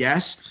said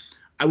yes,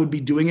 I would be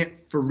doing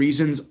it for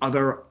reasons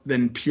other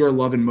than pure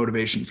love and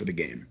motivation for the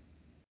game.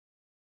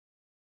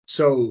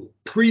 So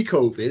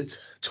pre-COVID,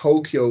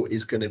 Tokyo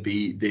is going to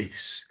be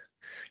this,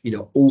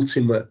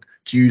 ultimate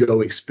judo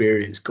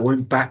experience,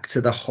 going back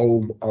to the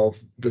home of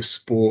the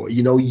sport.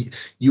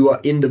 You are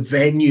in the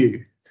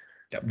venue.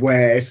 Yep.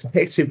 Where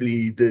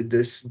effectively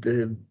the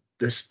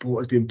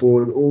sport has been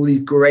born. All these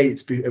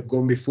greats have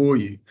gone before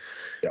you.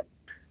 Yep.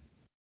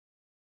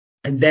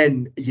 And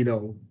then,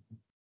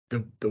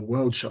 the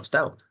world shuts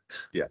down.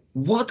 Yeah.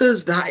 What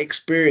does that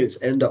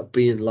experience end up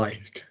being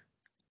like?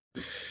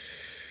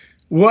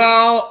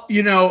 Well,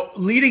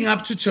 leading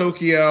up to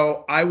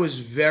Tokyo, I was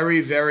very,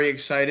 very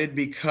excited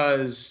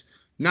because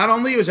not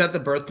only was that the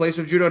birthplace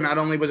of judo, not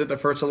only was it the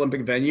first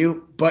Olympic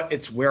venue, but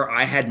it's where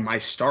I had my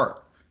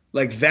start.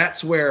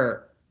 That's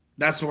where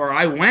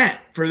I went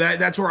for that.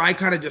 That's where I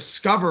kind of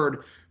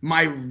discovered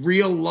my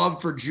real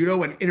love for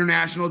judo and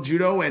international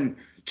judo. And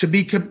to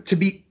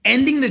be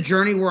ending the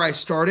journey where I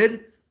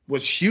started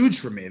was huge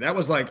for me. That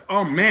was like,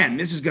 oh man,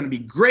 this is going to be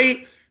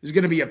great. There's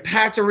going to be a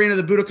packed arena.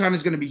 The Budokan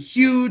is going to be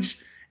huge.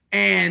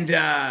 And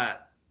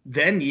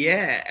then,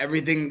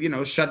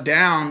 everything, shut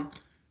down.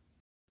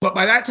 But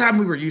by that time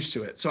we were used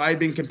to it. So I had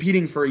been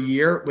competing for a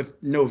year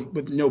with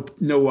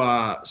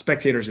no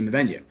spectators in the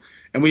venue.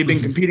 And we had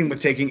been competing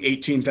with taking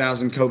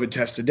 18,000 COVID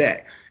tests a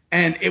day.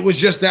 And it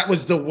was that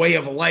was the way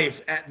of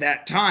life at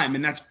that time.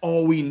 And that's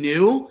all we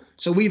knew.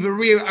 So we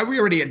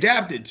already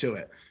adapted to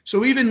it.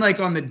 So even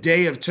on the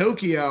day of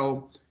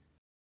Tokyo,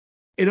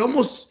 it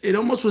almost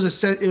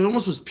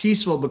was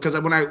peaceful because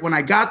when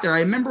I got there,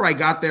 I remember I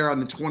got there on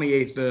the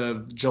 28th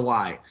of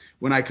July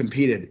when I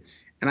competed.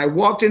 And I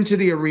walked into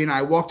the arena,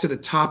 I walked to the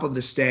top of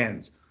the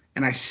stands,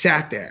 and I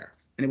sat there.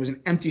 And it was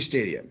an empty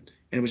stadium.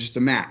 And it was just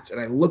the mats. And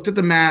I looked at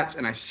the mats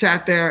and I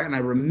sat there and I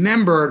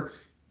remembered,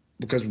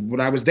 because when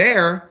I was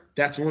there,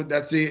 that's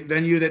the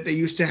venue that they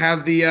used to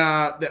have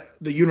the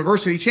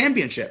university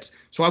championships.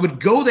 So I would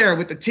go there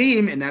with the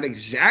team in that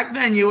exact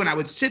venue and I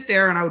would sit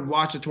there and I would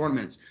watch the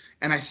tournaments.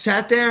 And I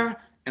sat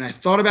there and I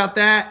thought about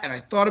that and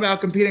I thought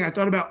about competing. I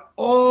thought about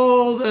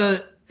all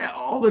the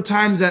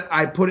times that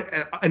I put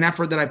an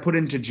effort that I put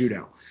into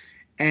judo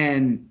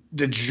and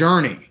the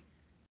journey.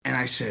 And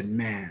I said,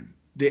 man,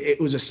 it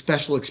was a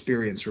special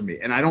experience for me.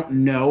 And I don't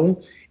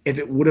know if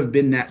it would have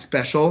been that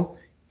special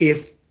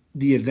if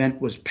the event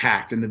was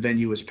packed and the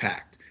venue was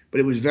packed. but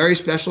it was very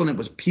special and it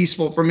was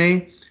peaceful for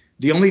me.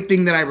 The only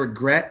thing that I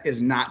regret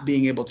is not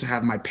being able to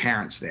have my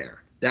parents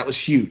there. That was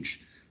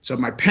huge. So if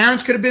my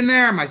parents could have been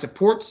there, my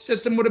support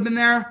system would have been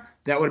there,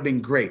 that would have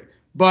been great.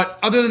 But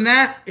other than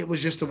that, it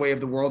was just the way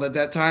of the world at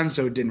that time,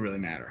 so it didn't really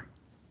matter.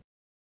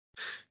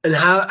 And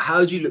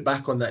how do you look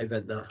back on that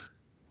event now?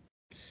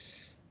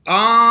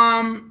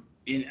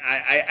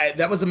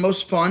 That was the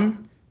most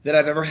fun that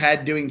I've ever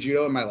had doing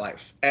judo in my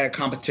life at a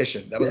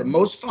competition. That was Yeah. the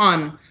most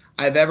fun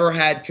I've ever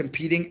had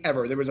competing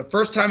ever. There was the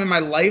first time in my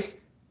life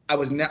I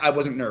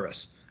wasn't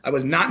nervous. I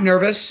was not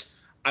nervous.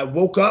 I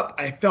woke up.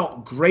 I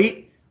felt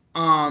great.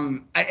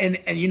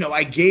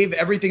 I gave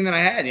everything that I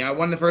had. I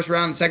won the first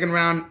round, second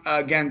round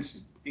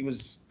against he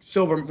was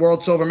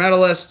world silver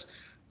medalist.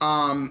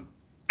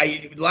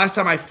 Last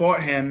time I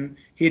fought him,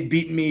 he had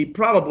beaten me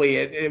probably.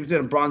 It was in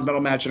a bronze medal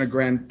match in a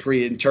Grand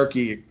Prix in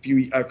Turkey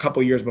a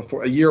couple years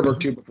before, a year or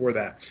two before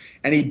that,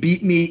 and he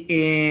beat me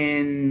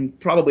in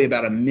probably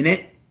about a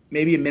minute,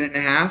 maybe a minute and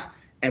a half,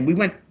 and we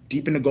went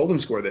deep into golden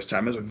score this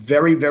time. It was a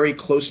very, very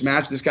close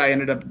match. This guy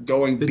ended up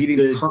beating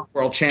the current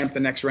world champ the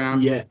next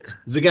round. Yeah,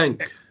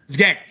 Zhang.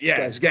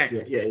 Yeah.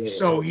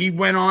 So he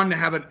went on to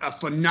have a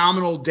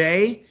phenomenal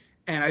day,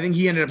 and I think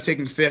he ended up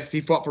taking fifth.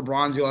 He fought for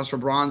bronze. He lost for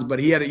bronze, but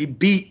he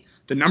beat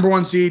the number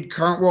one seed,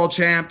 current world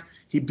champ.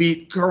 He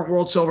beat current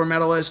world silver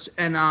medalist,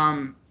 and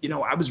I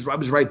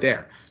was right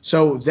there.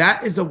 So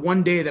that is the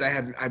one day that I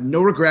have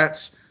no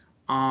regrets.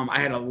 I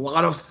had a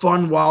lot of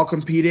fun while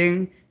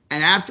competing,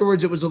 and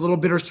afterwards it was a little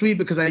bittersweet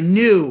because I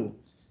knew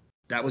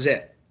that was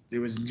it.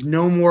 There was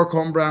no more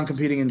Colton Brown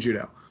competing in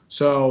judo.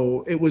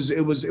 So it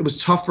was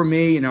tough for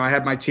me. I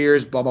had my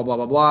tears, blah blah blah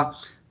blah blah.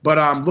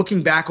 But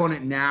looking back on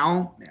it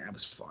now, man, it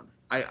was fun.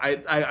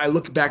 I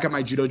look back at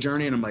my judo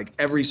journey and I'm like,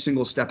 every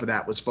single step of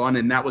that was fun,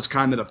 and that was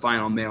kind of the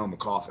final nail in the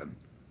coffin.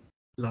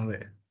 Love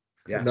it.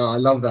 Yeah. No, I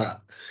love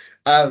that.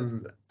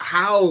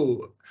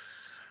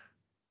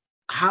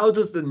 How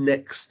does the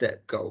next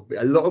step go?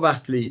 A lot of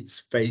athletes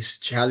face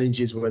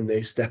challenges when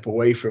they step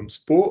away from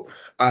sport.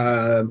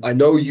 I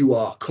know you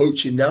are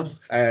coaching now.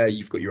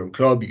 You've got your own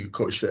club. You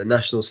coach for the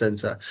national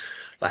center.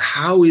 Like,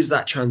 how is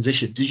that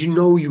transition? Did you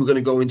know you were going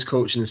to go into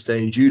coaching and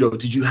stay in judo?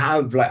 Did you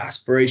have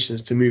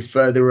aspirations to move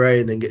further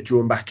away and then get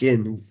drawn back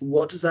in?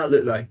 What does that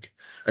look like?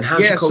 And how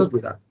do you cope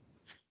with that?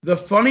 The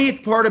funny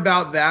part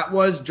about that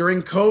was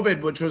during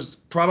COVID, which was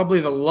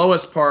probably the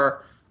lowest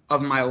part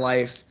of my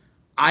life,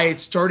 I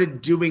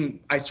started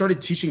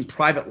teaching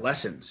private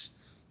lessons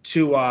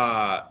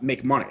to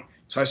make money.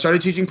 So I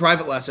started teaching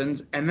private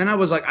lessons, and then I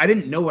was like, I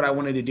didn't know what I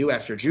wanted to do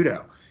after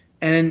judo.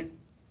 And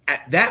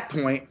at that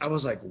point, I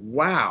was like,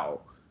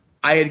 wow.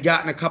 I had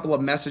gotten a couple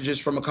of messages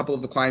from a couple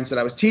of the clients that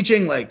I was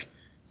teaching, like,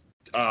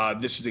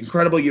 this is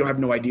incredible. You don't have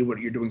no idea what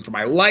you're doing for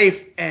my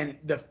life. And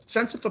the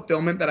sense of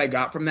fulfillment that I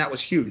got from that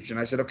was huge. And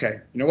I said, okay,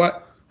 you know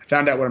what? I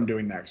found out what I'm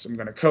doing next. I'm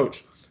going to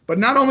coach. But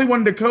not only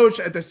wanted to coach,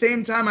 at the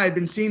same time, I had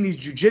been seeing these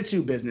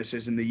jiu-jitsu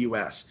businesses in the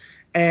U.S.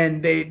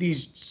 And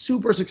these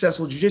super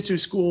successful jiu-jitsu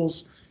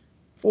schools,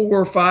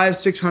 400, 500,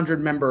 600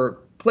 member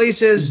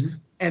places. Mm-hmm.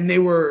 And they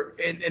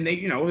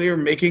were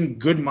making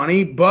good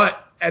money,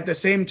 but at the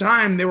same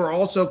time, they were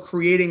also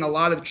creating a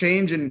lot of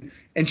change and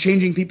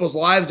changing people's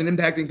lives and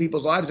impacting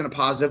people's lives in a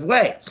positive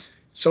way.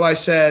 So I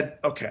said,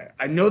 okay,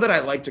 I know that I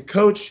like to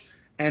coach,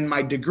 and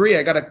my degree,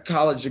 I got a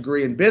college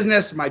degree in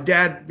business. My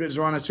dad was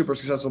run a super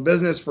successful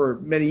business for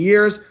many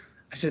years.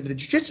 I said, if the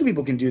jiu-jitsu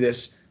people can do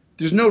this,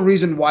 there's no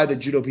reason why the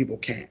judo people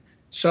can't.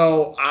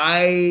 So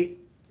I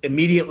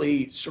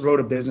immediately wrote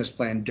a business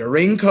plan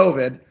during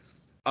COVID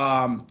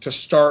to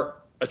start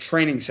a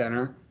training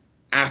center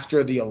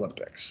after the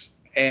Olympics.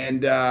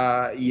 And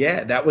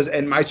that was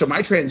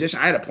my transition.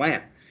 I had a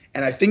plan,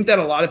 and I think that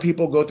a lot of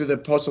people go through the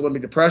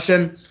post-Olympic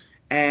depression,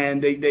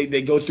 and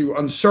they go through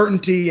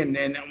uncertainty and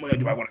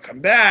do I want to come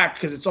back,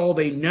 because it's all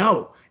they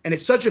know, and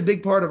it's such a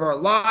big part of our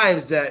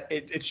lives that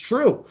it's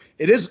true.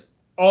 It is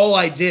all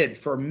I did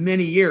for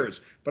many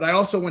years, but I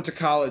also went to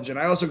college, and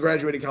I also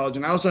graduated college,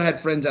 and I also had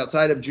friends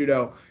outside of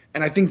judo,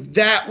 and I think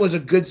that was a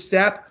good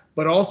step.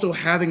 But also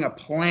having a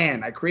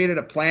plan. I created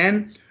a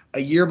plan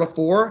a year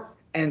before.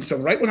 And so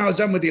right when I was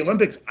done with the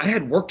Olympics, I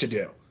had work to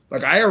do.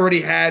 Like I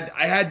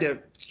had to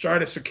try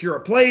to secure a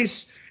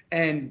place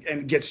and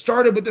get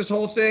started with this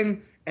whole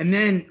thing. And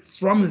then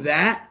from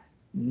that,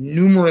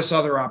 numerous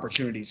other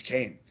opportunities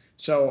came.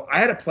 So I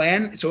had a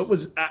plan. So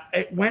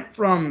I went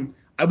from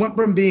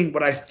being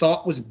what I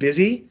thought was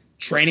busy,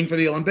 training for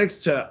the Olympics,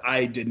 to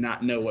I did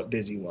not know what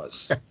busy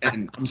was.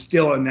 And I'm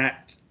still in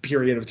that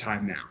period of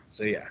time now.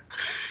 So yeah.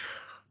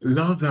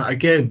 Love that.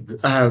 Again,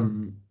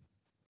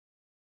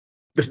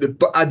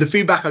 the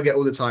feedback I get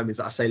all the time is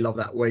that I say love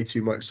that way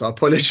too much. So I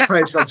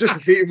apologize for just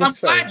repeating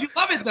myself. I'm glad you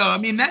love it, though. I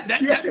mean,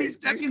 that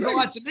means a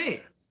lot to me.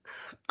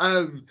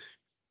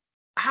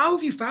 How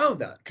have you found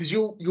that? Because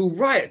you're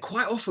right.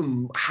 Quite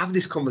often have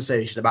this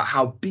conversation about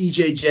how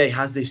BJJ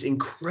has this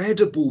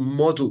incredible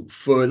model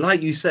for,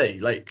 like you say,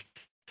 like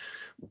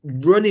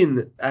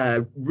running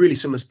really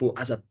similar sport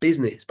as a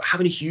business, but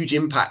having a huge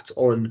impact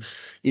on,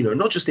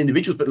 not just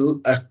individuals, but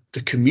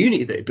the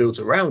community that it builds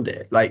around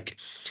it. Like,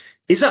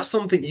 Is that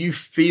something you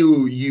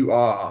feel you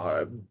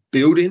are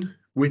building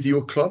with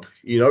your club,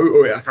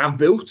 or have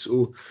built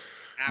or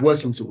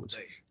working towards?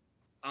 Absolutely.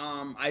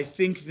 I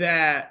think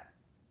that,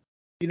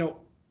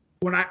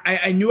 when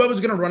I knew I was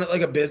going to run it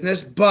like a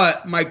business,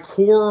 but I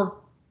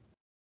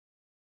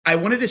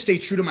wanted to stay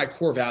true to my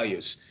core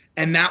values.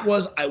 And that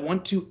was, I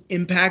want to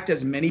impact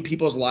as many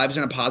people's lives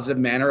in a positive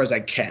manner as I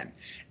can.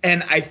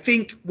 And I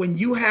think when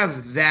you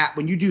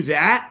do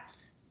that,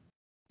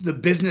 the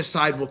business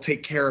side will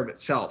take care of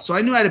itself. So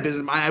I knew I had a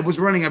business. I was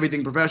running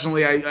everything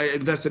professionally. I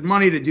invested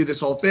money to do this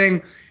whole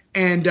thing.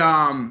 And,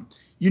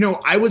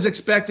 I was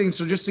expecting,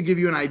 so just to give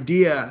you an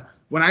idea,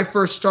 when I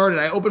first started,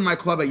 I opened my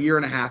club a year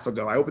and a half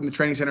ago. I opened the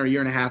training center a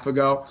year and a half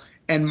ago.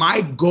 And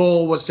my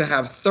goal was to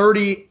have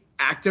 30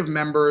 active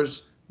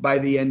members by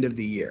the end of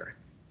the year.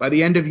 By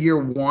the end of year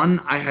one,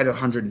 I had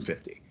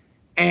 150.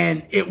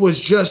 And the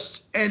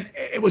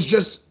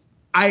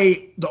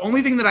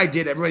only thing that I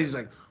did, everybody's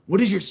like, what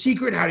is your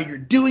secret? How are you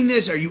doing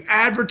this? Are you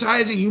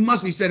advertising? You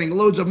must be spending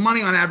loads of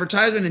money on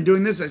advertisement and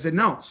doing this. I said,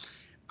 no,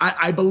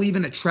 I believe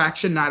in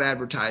attraction, not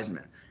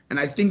advertisement. And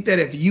I think that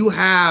if you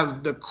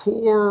have the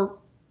core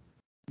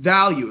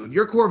value, if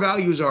your core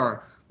values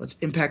are, let's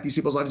impact these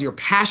people's lives, you're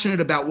passionate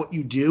about what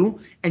you do,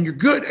 and you're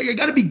good, you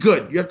got to be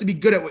good. You have to be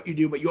good at what you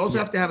do, but you also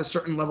have to have a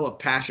certain level of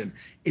passion.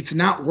 It's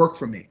not work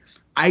for me.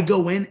 I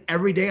go in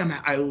every day.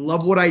 I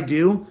love what I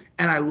do,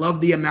 and I love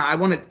the amount. I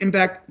want to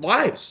impact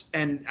lives,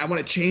 and I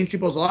want to change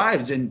people's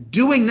lives. And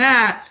doing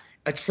that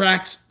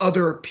attracts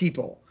other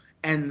people.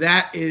 And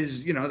that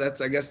is,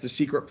 that's, I guess, the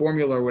secret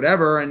formula or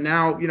whatever. And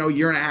now, a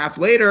year and a half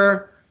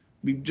later,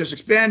 we've just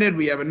expanded.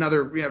 We have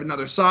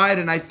another side.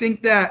 And I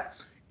think that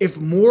if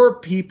more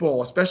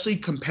people, especially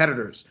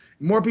competitors,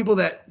 more people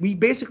that we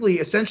basically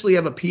essentially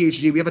have a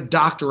PhD, we have a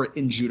doctorate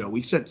in judo.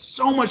 We've spent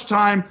so much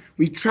time.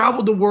 We've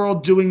traveled the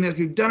world doing this.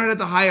 We've done it at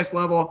the highest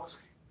level.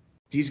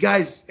 These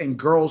guys and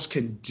girls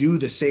can do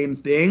the same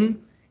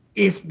thing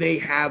if they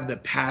have the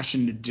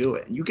passion to do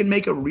it. And you can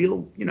make a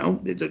real,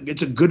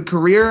 it's a good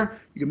career.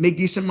 You can make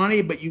decent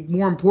money, but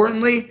more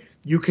importantly,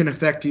 you can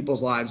affect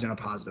people's lives in a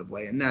positive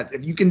way. And that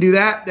if you can do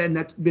that, then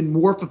that's been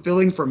more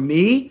fulfilling for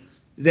me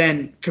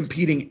than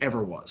competing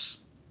ever was.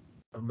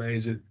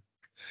 Amazing.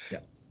 Yeah.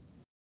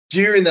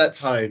 During that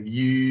time,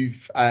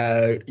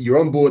 you're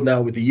on board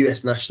now with the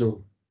US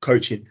national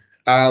coaching.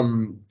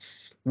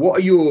 What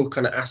are your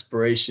kind of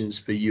aspirations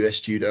for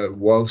US Judo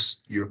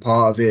whilst you're a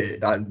part of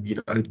it?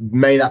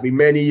 May that be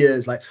many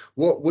years. Like,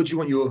 what do you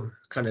want your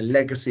kind of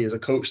legacy as a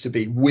coach to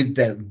be with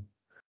them?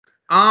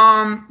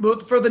 Well,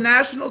 for the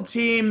national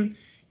team,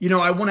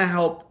 I want to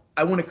help.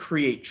 I want to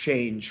create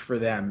change for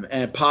them,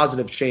 and a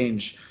positive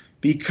change,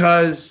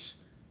 because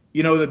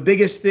the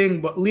biggest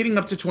thing, but leading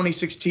up to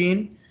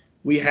 2016,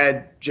 we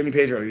had Jimmy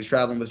Pedro. He was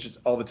traveling with us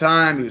all the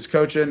time. He was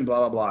coaching, blah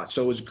blah blah.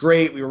 So it was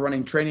great. We were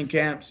running training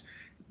camps.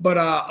 But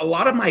a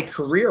lot of my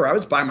career, I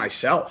was by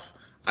myself.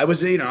 I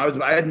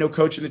had no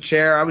coach in the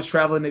chair. I was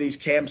traveling to these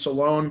camps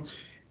alone,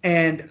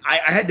 and I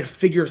had to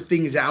figure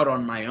things out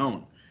on my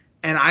own.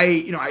 And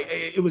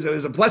it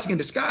was a blessing in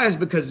disguise,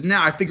 because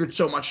now I figured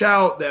so much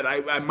out that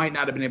I might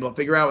not have been able to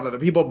figure out with other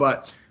people.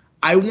 But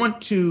I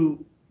want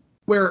to,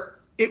 where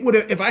it would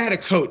have, if I had a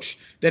coach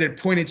that had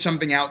pointed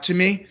something out to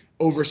me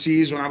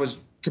overseas when I was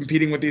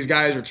competing with these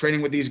guys or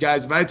training with these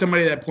guys, if I had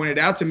somebody that pointed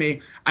out to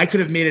me, I could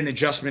have made an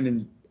adjustment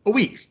in a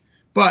week.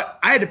 But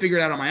I had to figure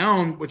it out on my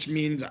own, which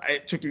means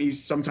it took me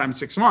sometimes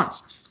 6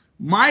 months.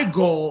 My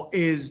goal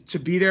is to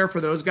be there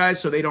for those guys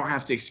so they don't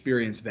have to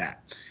experience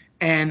that.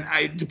 And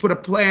to put a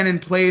plan in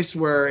place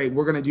where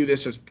we're going to do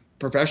this as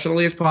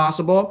professionally as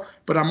possible,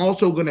 but I'm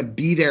also going to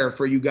be there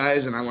for you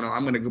guys, and I'm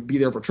going to be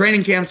there for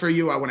training camps for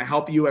you. I want to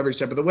help you every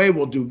step of the way.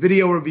 We'll do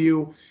video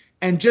review,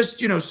 and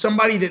just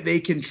somebody that they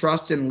can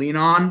trust and lean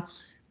on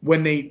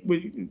when they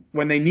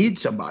need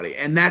somebody.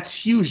 And that's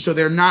huge. So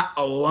they're not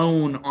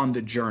alone on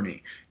the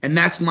journey. And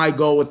that's my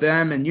goal with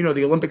them. And,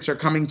 the Olympics are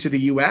coming to the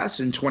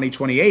US in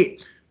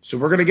 2028. So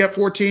we're going to get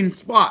 14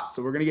 spots.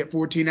 So we're going to get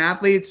 14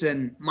 athletes.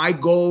 And my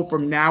goal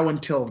from now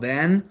until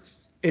then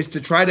is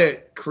to try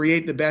to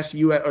create the best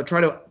US, or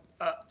try to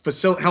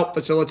help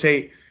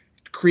facilitate,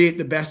 create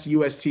the best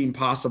US team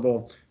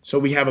possible, so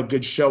we have a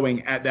good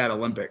showing at that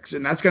Olympics.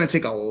 And that's going to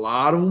take a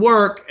lot of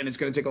work, and it's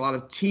going to take a lot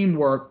of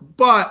teamwork,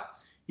 but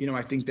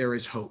I think there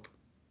is hope.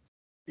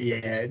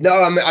 Yeah,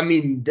 no, I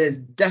mean, there's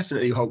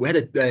definitely hope. We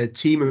had a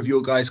team of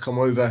your guys come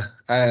over,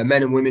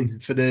 men and women,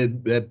 for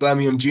the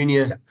Birmingham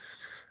Junior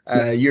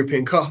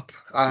European Cup.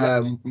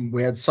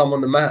 We had some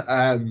on the mat.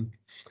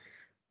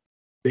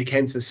 They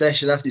came to the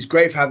session after. It's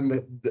great for having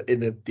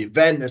the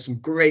event. There's some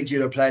great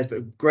judo players,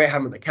 but great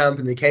having them at the camp.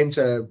 And they came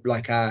to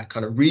like a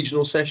kind of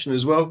regional session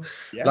as well.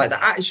 Yeah. Like,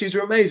 the attitudes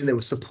were amazing. They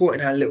were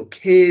supporting our little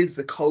kids.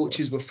 The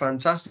coaches were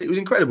fantastic. It was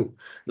incredible.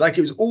 Like,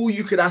 it was all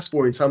you could ask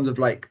for in terms of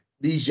like,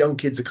 these young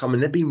kids are coming.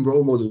 They're being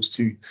role models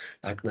to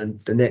like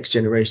the next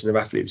generation of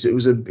athletes. It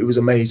was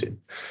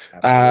amazing.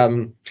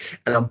 And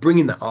I'm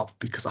bringing that up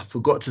because I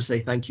forgot to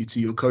say thank you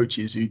to your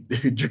coaches who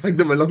dragged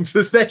them along to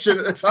the session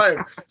at the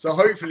time. So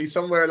hopefully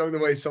somewhere along the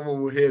way,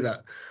 someone will hear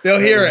that.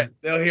 They'll hear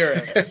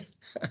it.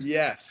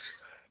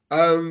 Yes.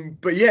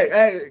 But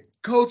yeah,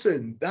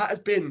 Colton, that has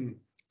been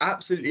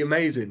absolutely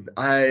amazing.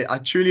 I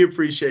truly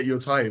appreciate your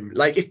time.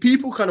 Like, if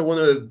people kind of want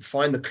to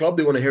find the club,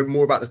 they want to hear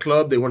more about the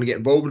club, they want to get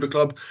involved with the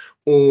club,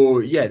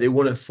 or yeah, they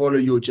want to follow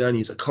your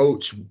journey as a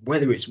coach,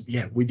 whether it's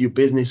with your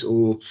business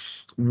or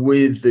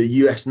with the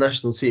US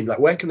national team, like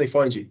where can they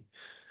find you?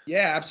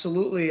 Yeah,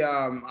 absolutely.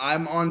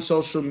 I'm on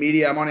social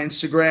media. I'm on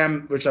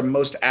Instagram, which I'm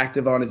most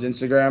active on is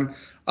Instagram.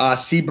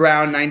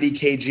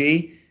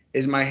 cbrown90kg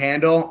is my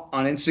handle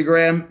on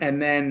Instagram. And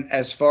then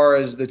as far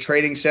as the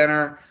training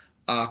center,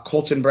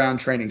 Colton Brown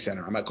Training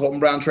Center. I'm at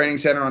Colton Brown Training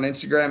Center on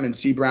Instagram and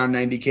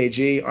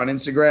cbrown90kg on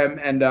Instagram.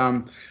 And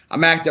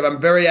I'm active. I'm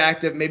very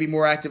active, maybe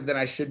more active than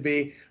I should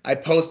be. I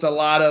post a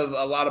lot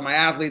of my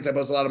athletes. I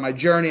post a lot of my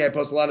journey. I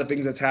post a lot of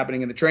things that's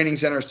happening in the training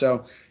center.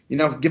 So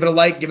give it a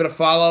like, give it a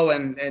follow,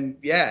 and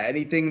yeah,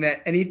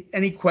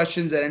 any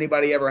questions that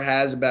anybody ever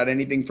has about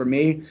anything for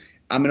me,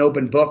 I'm an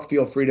open book.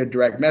 Feel free to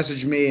direct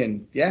message me,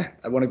 and yeah,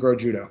 I want to grow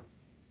judo.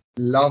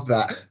 Love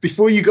that.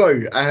 Before you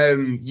go,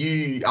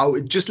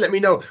 just let me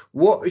know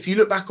what, if you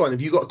look back on,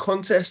 have you got a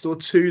contest or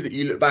two that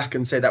you look back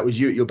and say that was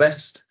you at your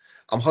best?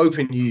 I'm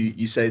hoping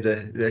you say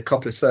the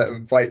couple of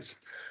certain fights.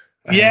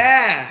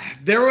 Yeah,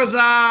 there was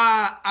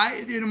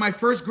my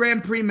first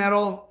Grand Prix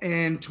medal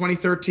in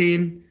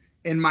 2013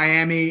 in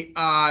Miami,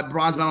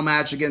 bronze medal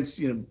match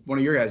against one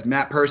of your guys,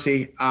 Matt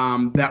Percy.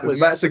 That was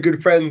Matt's a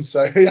good friend,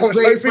 so I was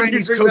great hoping friend. you'd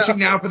He's bring that coaching up.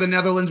 now for the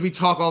Netherlands. We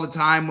talk all the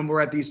time when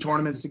we're at these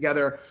tournaments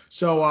together.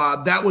 So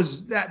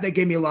that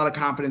gave me a lot of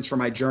confidence for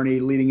my journey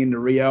leading into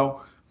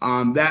Rio.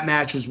 That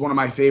match was one of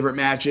my favorite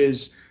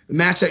matches. The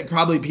match that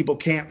probably people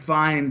can't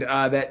find,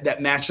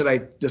 that match that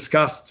I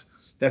discussed,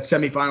 that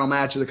semifinal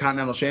match of the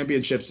Continental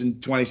Championships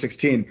in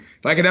 2016.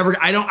 If I could ever,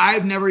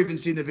 I've never even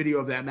seen the video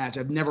of that match.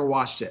 I've never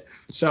watched it.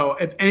 So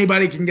if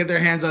anybody can get their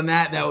hands on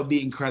that, that would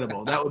be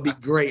incredible. That would be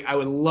great. I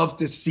would love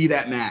to see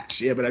that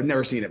match. Yeah, but I've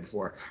never seen it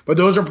before. But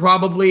those are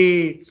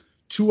probably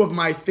two of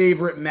my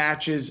favorite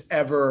matches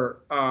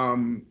ever.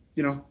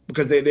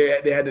 Because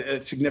they had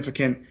a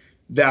significant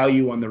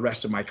value on the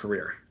rest of my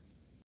career.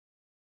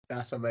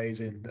 That's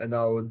amazing, and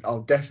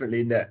I'll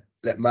definitely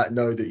let Matt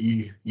know that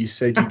you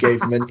said you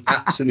gave him an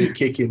absolute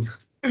kicking.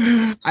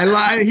 I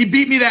lied. He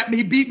beat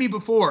me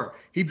before.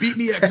 He beat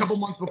me a couple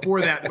months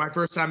before that, my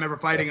first time ever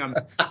fighting him.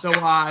 So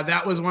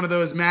that was one of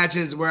those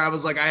matches where I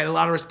was like, I had a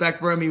lot of respect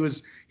for him. He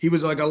was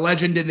like a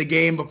legend in the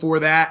game before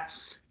that.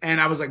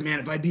 And I was like, man,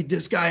 if I beat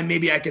this guy,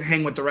 maybe I could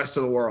hang with the rest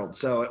of the world.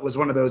 So it was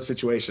one of those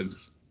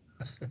situations.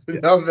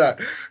 Love that.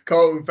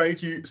 Colton,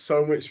 thank you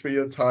so much for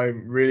your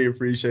time. Really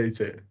appreciate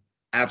it.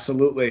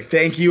 Absolutely.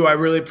 Thank you. I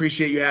really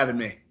appreciate you having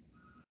me.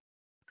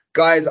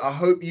 Guys, I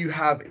hope you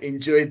have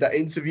enjoyed that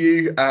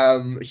interview.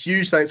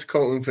 Huge thanks to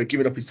Colton for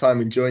giving up his time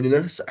and joining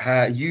us.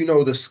 You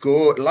know the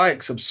score.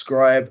 Like,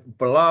 subscribe,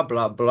 blah,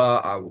 blah,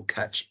 blah. I will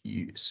catch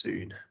you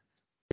soon.